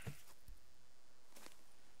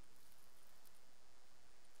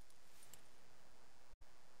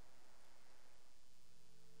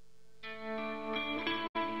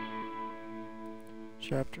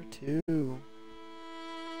 Chapter 2.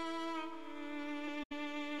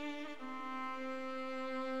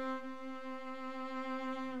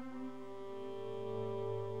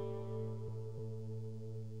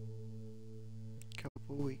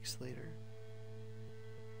 Couple weeks later.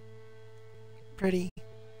 Pretty.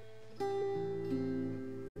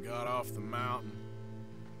 Got off the mountain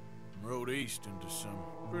and rode east into some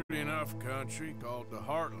pretty enough country called the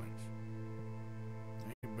Heartlands.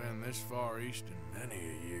 Ain't been this far east in many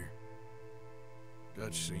a year.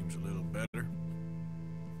 Dutch seems a little better.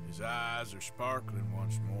 His eyes are sparkling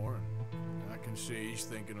once more, and I can see he's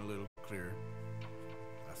thinking a little clearer.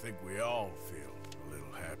 I think we all feel a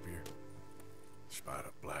little happier, in spite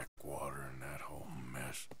of Blackwater and that whole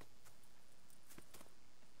mess.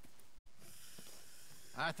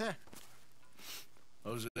 Arthur?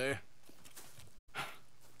 Hosea?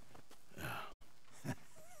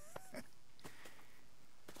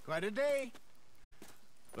 Quite a day.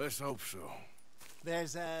 Let's hope so.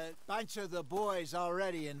 There's a bunch of the boys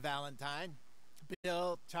already in Valentine.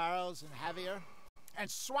 Bill, Charles, and Javier. And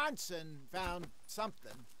Swanson found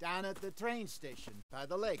something down at the train station by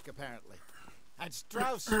the lake, apparently. And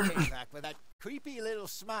Strauss came back with that creepy little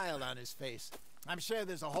smile on his face. I'm sure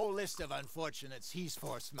there's a whole list of unfortunates he's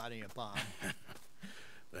forced money upon.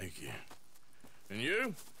 Thank you. And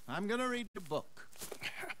you? I'm gonna read the book.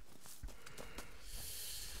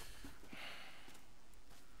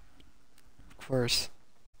 Of course.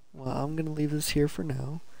 Well, I'm gonna leave this here for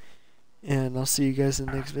now. And I'll see you guys in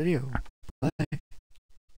the next video. Bye.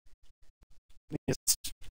 I mean, it's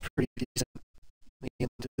pretty decent. The game